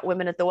more about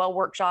Women at the Well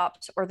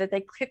workshops, or that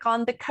they click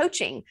on the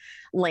coaching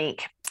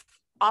link.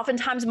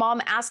 Oftentimes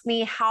mom asks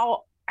me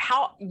how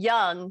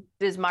young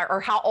does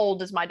how old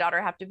does my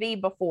daughter have to be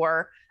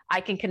before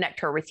I can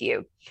connect her with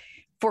you?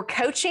 For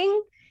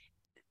coaching,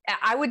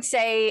 I would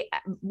say,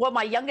 well,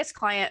 my youngest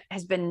client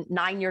has been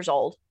 9 years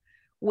old.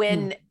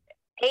 When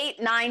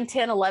 8, 9,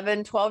 10,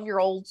 11,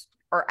 12-year-olds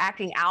are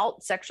acting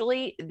out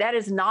sexually, that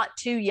is not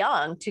too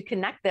young to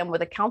connect them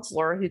with a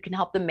counselor who can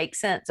help them make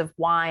sense of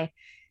why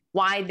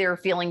they're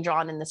feeling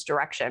drawn in this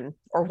direction,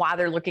 or why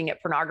they're looking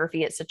at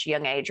pornography at such a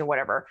young age, or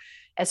whatever.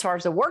 As far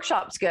as the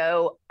workshops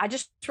go, I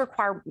just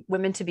require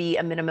women to be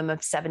a minimum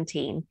of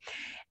 17.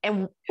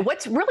 And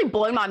what's really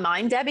blown my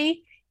mind,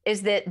 Debbie,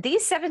 is that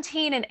these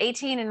 17 and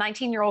 18 and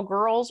 19-year-old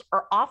girls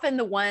are often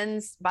the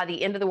ones by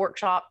the end of the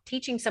workshop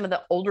teaching some of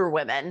the older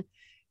women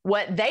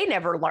what they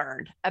never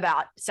learned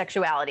about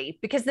sexuality,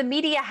 because the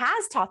media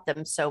has taught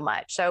them so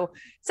much. So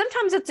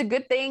sometimes it's a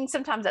good thing,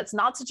 sometimes that's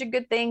not such a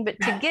good thing, but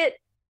to get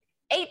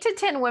 8 to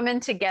 10 women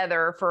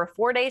together for a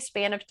 4-day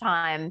span of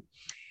time,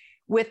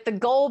 with the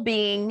goal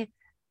being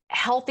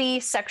healthy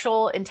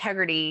sexual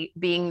integrity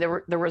being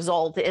the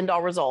result, the end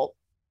all result,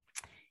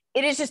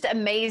 it is just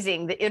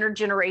amazing the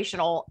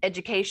intergenerational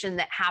education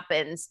that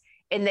happens.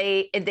 And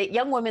that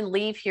young women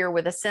leave here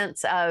with a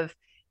sense of,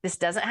 this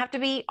doesn't have to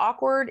be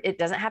awkward. It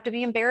doesn't have to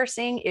be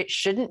embarrassing. It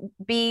shouldn't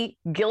be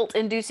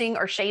guilt-inducing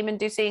or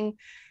shame-inducing.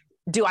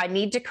 Do I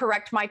need to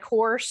correct my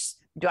course?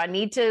 Do I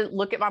need to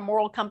look at my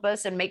moral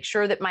compass and make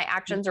sure that my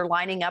actions are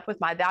lining up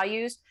with my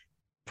values?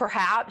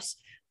 Perhaps,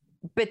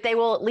 but they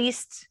will at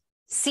least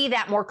see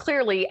that more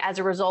clearly as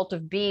a result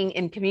of being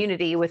in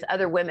community with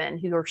other women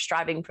who are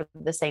striving for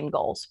the same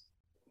goals.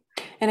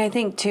 And I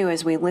think too,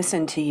 as we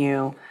listen to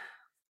you,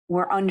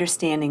 we're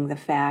understanding the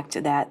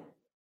fact that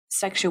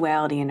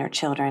sexuality in our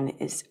children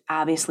is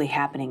obviously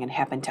happening and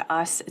happened to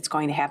us. It's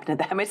going to happen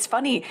to them. It's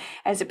funny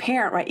as a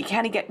parent, right? You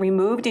kind of get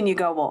removed and you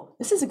go, well,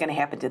 this isn't going to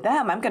happen to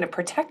them. I'm going to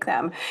protect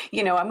them.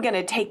 I'm going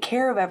to take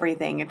care of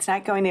everything. It's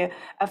not going to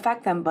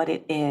affect them, but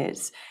it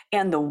is.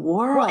 And the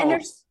world,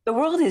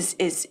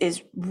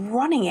 is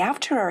running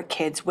after our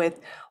kids with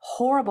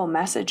horrible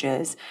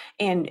messages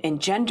and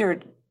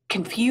gendered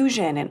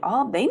confusion and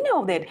all. They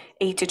know that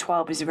 8 to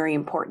 12 is a very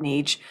important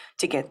age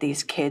to get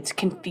these kids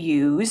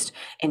confused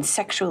and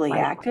sexually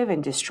active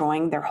and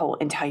destroying their whole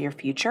entire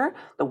future.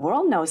 The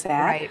world knows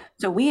that. Right.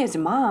 So we as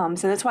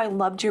moms, and that's why I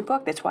loved your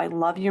book. That's why I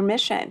love your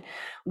mission.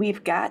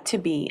 We've got to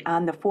be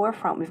on the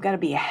forefront. We've got to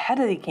be ahead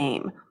of the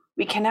game.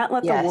 We cannot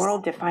let the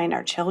world define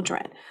our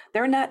children.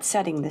 They're not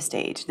setting the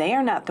stage. They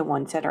are not the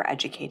ones that are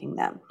educating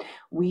them.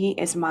 We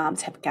as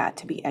moms have got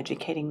to be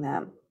educating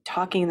them,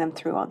 talking them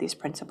through all these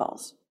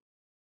principles.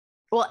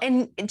 Well,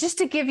 and just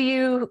to give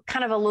you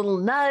kind of a little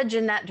nudge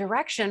in that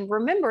direction,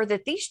 remember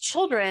that these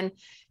children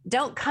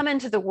don't come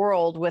into the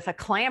world with a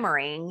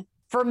clamoring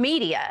for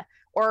media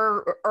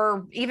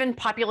or even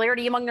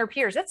popularity among their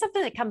peers. That's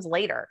something that comes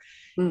later.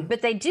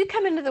 But they do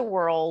come into the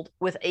world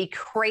with a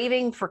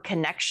craving for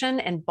connection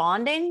and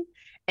bonding.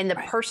 And the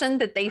person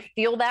that they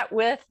feel that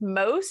with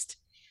most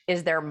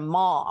is their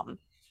mom.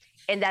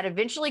 And that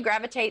eventually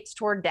gravitates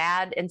toward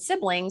dad and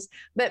siblings.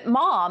 But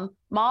mom,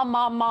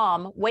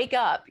 wake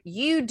up.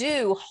 You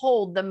do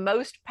hold the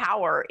most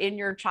power in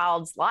your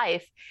child's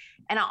life.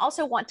 And I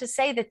also want to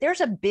say that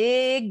there's a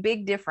big,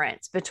 big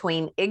difference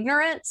between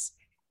ignorance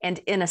and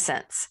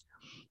innocence.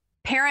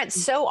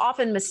 Parents so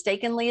often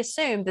mistakenly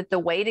assume that the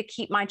way to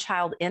keep my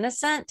child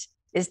innocent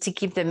is to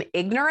keep them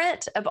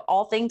ignorant of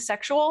all things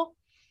sexual.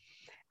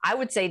 I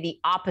would say the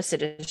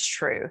opposite is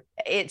true.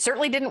 It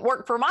certainly didn't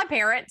work for my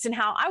parents and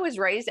how I was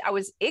raised. I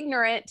was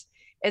ignorant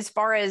as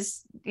far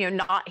as,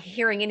 not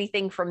hearing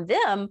anything from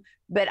them,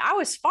 but I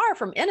was far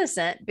from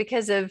innocent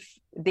because of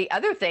the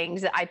other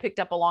things that I picked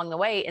up along the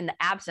way in the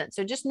absence.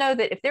 So just know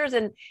that if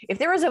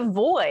there is a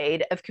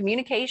void of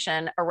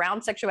communication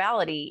around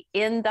sexuality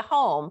in the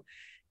home,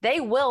 they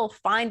will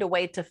find a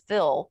way to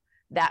fill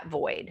that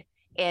void.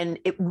 And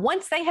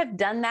once they have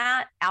done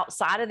that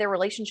outside of their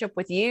relationship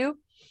with you,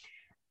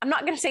 I'm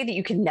not going to say that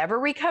you can never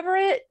recover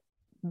it,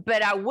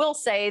 but I will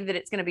say that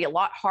it's going to be a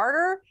lot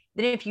harder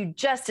than if you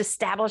just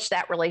establish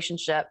that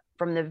relationship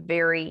from the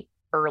very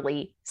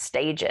early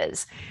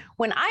stages.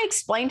 When I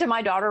explained to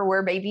my daughter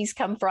where babies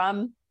come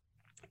from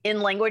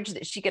in language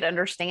that she could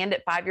understand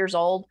at 5 years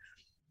old,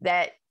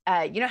 that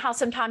you know how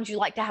sometimes you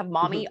like to have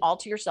mommy all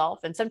to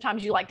yourself and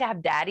sometimes you like to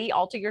have daddy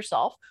all to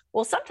yourself.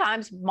 Well,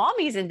 sometimes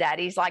mommies and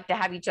daddies like to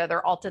have each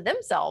other all to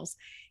themselves.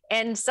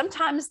 And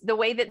sometimes the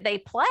way that they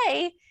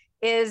play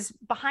is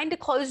behind a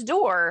closed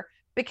door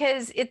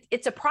because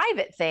it's a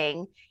private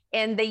thing.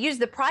 and they use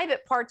the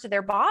private parts of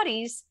their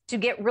bodies to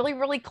get really,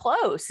 really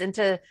close and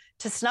to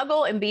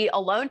snuggle and be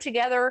alone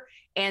together.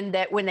 And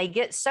that when they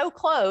get so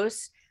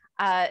close,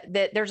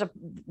 that there's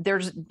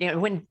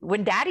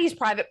when daddy's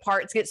private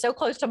parts get so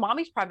close to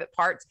mommy's private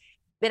parts,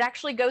 it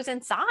actually goes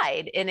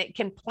inside and it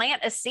can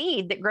plant a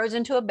seed that grows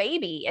into a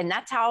baby. And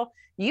that's how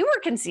you were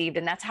conceived.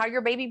 And that's how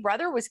your baby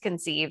brother was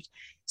conceived.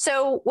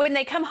 So when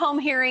they come home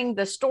hearing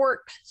the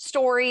stork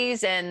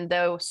stories and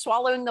the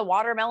swallowing the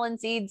watermelon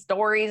seed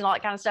stories and all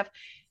that kind of stuff,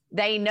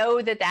 they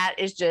know that that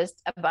is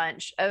just a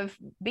bunch of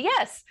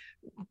BS.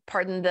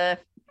 Pardon the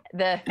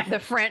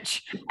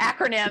French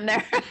acronym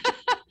there.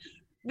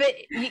 But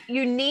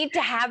you need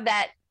to have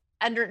that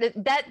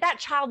that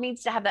child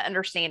needs to have that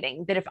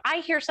understanding that if I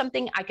hear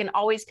something, I can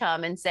always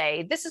come and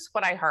say, this is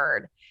what I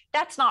heard.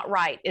 That's not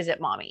right. Is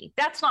it, mommy?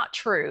 That's not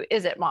true.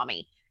 Is it,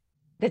 mommy?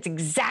 That's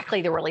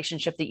exactly the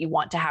relationship that you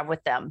want to have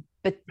with them.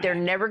 But they're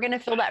never going to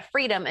feel that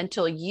freedom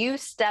until you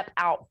step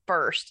out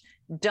first.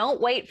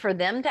 Don't wait for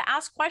them to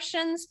ask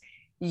questions.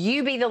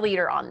 You be the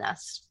leader on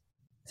this.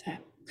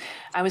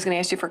 I was going to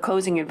ask you for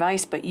closing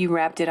advice, but you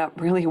wrapped it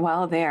up really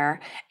well there.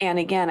 And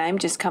again, I'm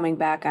just coming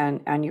back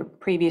on your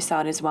previous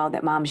thought as well,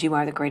 that moms, you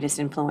are the greatest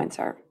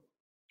influencer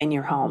in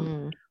your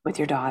home with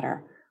your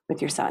daughter,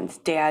 with your sons.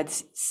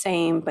 Dads,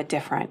 same but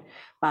different.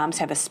 Moms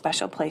have a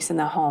special place in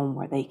the home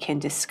where they can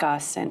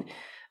discuss and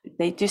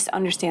they just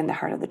understand the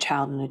heart of the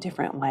child in a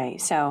different way.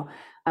 So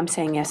I'm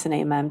saying yes and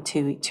amen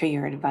to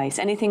your advice.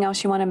 Anything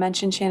else you want to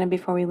mention, Shannon,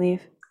 before we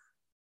leave?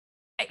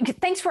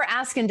 Thanks for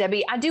asking,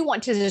 Debbie. I do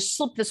want to just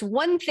slip this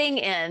one thing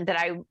in that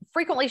I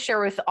frequently share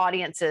with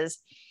audiences.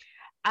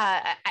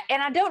 And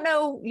I don't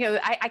know,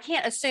 I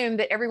can't assume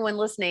that everyone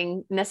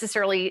listening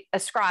necessarily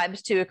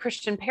ascribes to a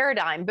Christian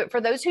paradigm, but for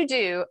those who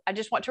do, I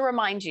just want to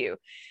remind you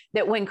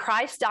that when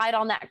Christ died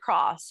on that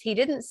cross, he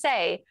didn't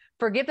say,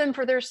 forgive them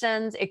for their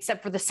sins,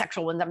 except for the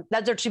sexual ones.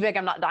 Those are too big.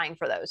 I'm not dying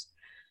for those.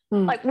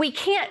 Like we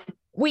can't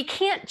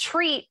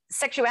treat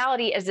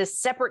sexuality as a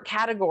separate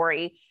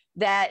category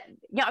that,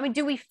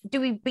 do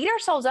we beat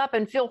ourselves up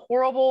and feel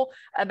horrible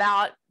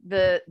about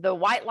the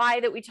white lie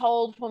that we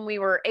told when we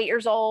were 8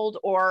 years old,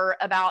 or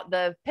about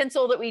the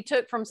pencil that we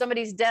took from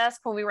somebody's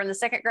desk when we were in the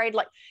second grade?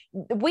 Like,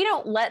 we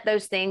don't let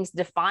those things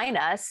define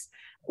us.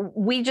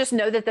 We just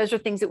know that those are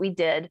things that we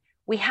did.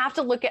 We have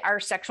to look at our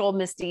sexual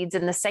misdeeds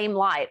in the same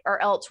light,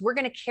 or else we're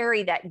going to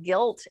carry that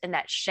guilt and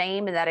that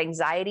shame and that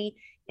anxiety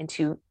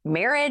into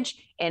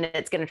marriage, and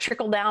it's going to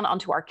trickle down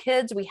onto our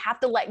kids. We have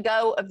to let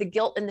go of the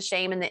guilt and the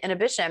shame and the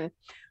inhibition.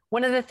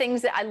 One of the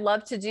things that I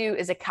love to do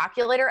is a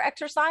calculator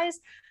exercise.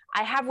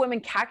 I have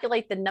women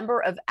calculate the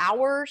number of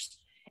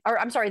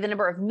the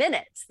number of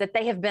minutes that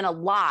they have been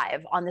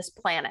alive on this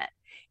planet.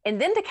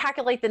 And then to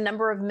calculate the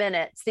number of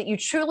minutes that you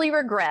truly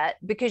regret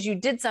because you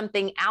did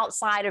something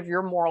outside of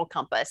your moral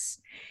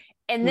compass.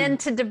 And then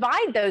to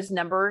divide those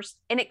numbers,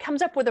 and it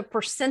comes up with a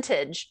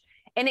percentage.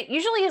 And it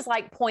usually is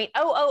like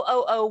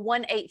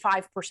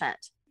 0.0000185%. And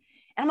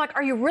I'm like,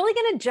 are you really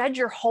going to judge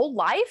your whole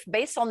life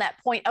based on that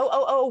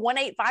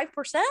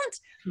 0.0000185%?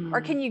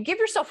 Or can you give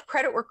yourself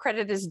credit where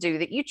credit is due,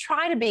 that you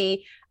try to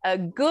be a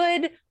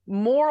good,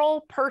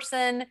 moral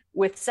person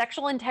with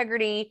sexual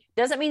integrity?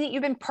 Doesn't mean that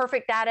you've been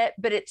perfect at it,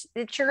 but it's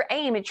your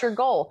aim, it's your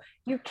goal.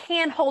 You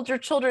can hold your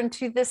children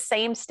to this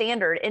same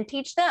standard and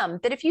teach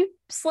them that if you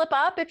slip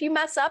up, if you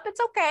mess up,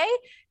 it's okay.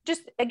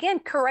 Just, again,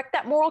 correct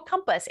that moral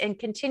compass and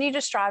continue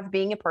to strive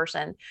being a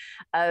person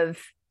of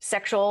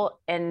sexual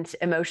and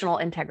emotional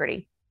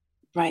integrity.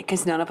 Right,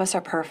 because none of us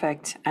are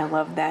perfect. I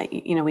love that,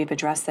 we've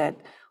addressed that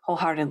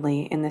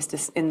wholeheartedly in this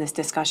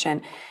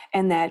discussion,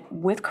 and that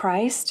with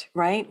Christ,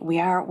 right,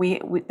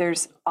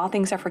 there's all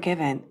things are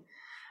forgiven.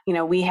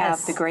 We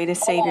have the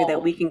greatest Savior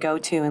that we can go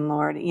to, and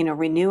Lord,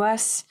 renew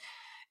us,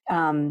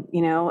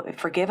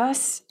 forgive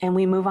us, and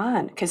we move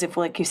on. Because if,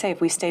 like you say,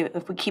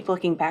 if we keep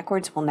looking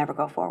backwards, we'll never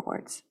go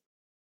forwards.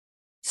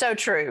 So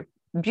true.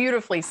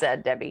 Beautifully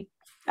said, Debbie.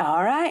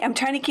 All right. I'm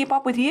trying to keep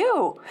up with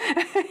you.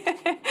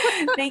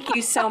 Thank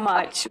you so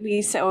much.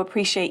 We so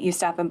appreciate you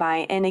stopping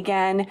by. And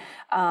again,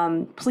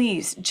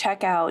 please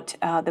check out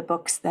the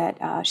books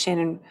that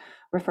Shannon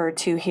referred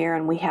to here.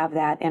 And we have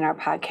that in our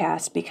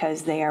podcast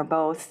because they are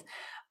both,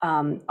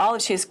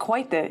 she has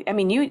quite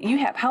you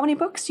have, how many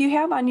books do you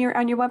have on your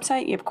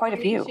website? You have quite a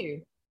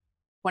few.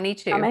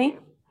 22. How many?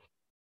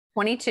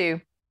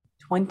 22.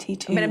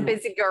 22. I've been a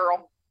busy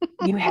girl.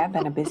 You have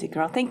been a busy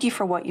girl. Thank you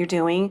for what you're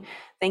doing.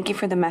 Thank you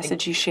for the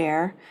message you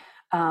share.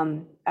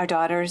 Our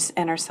daughters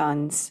and our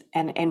sons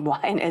and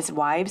as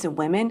wives and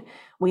women,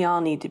 we all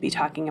need to be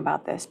talking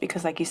about this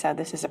because, like you said,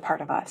 this is a part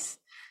of us.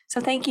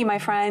 So thank you, my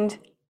friend.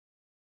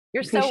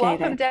 You're so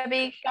welcome,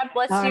 Debbie. God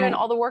bless you and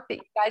all the work that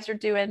you guys are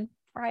doing.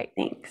 All right.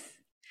 Thanks.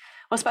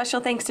 Well,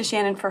 special thanks to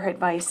Shannon for her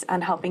advice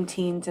on helping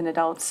teens and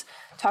adults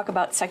talk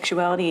about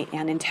sexuality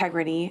and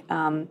integrity.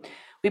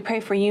 We pray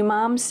for you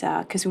moms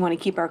because we want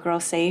to keep our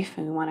girls safe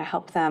and we want to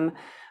help them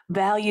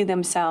value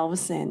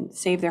themselves and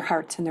save their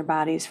hearts and their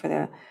bodies for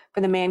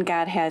the man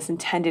God has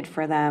intended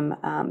for them.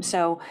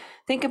 So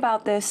think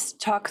about this,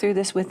 talk through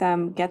this with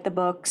them, get the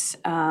books.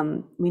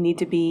 We need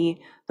to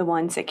be the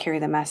ones that carry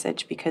the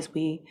message because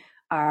we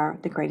are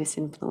the greatest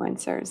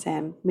influencers.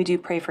 And we do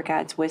pray for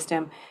God's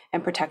wisdom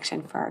and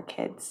protection for our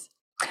kids.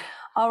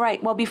 All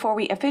right. Well, before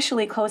we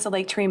officially close, I'd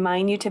like to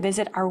remind you to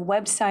visit our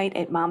website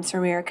at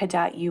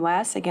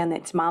momsforamerica.us. Again,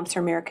 that's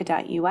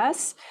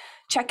momsforamerica.us.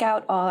 Check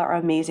out all our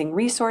amazing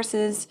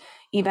resources,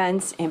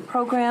 events, and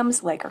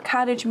programs like our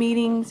cottage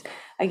meetings.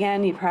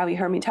 Again, you've probably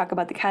heard me talk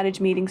about the cottage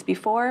meetings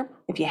before.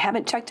 If you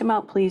haven't checked them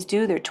out, please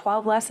do. They're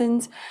 12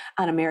 lessons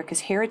on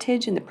America's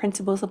heritage and the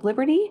principles of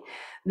liberty.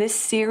 This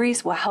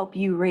series will help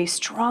you raise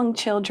strong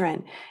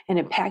children and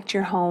impact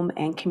your home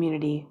and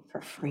community for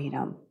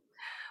freedom.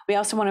 We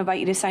also want to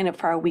invite you to sign up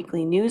for our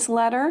weekly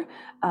newsletter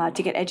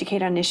to get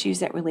educated on issues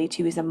that relate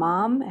to you as a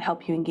mom,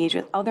 help you engage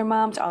with other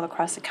moms all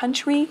across the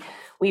country.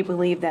 We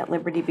believe that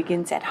liberty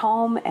begins at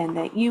home and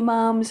that you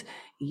moms,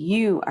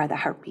 you are the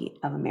heartbeat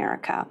of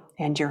America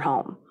and your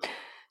home.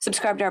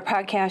 Subscribe to our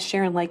podcast,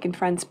 share and like, and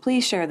friends,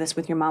 please share this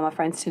with your mama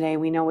friends today.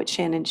 We know what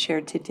Shannon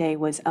shared today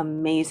was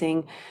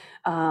amazing.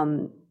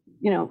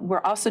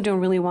 We're also doing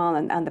really well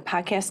on the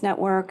podcast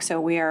network. So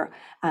we are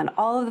on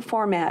all of the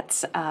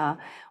formats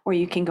where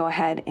you can go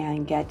ahead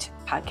and get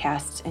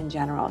podcasts in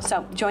general.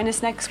 So join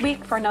us next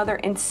week for another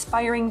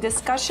inspiring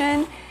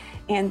discussion.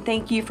 And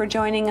thank you for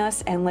joining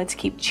us. And let's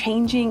keep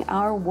changing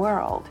our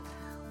world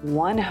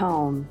one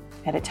home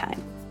at a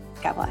time.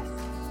 God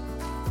bless.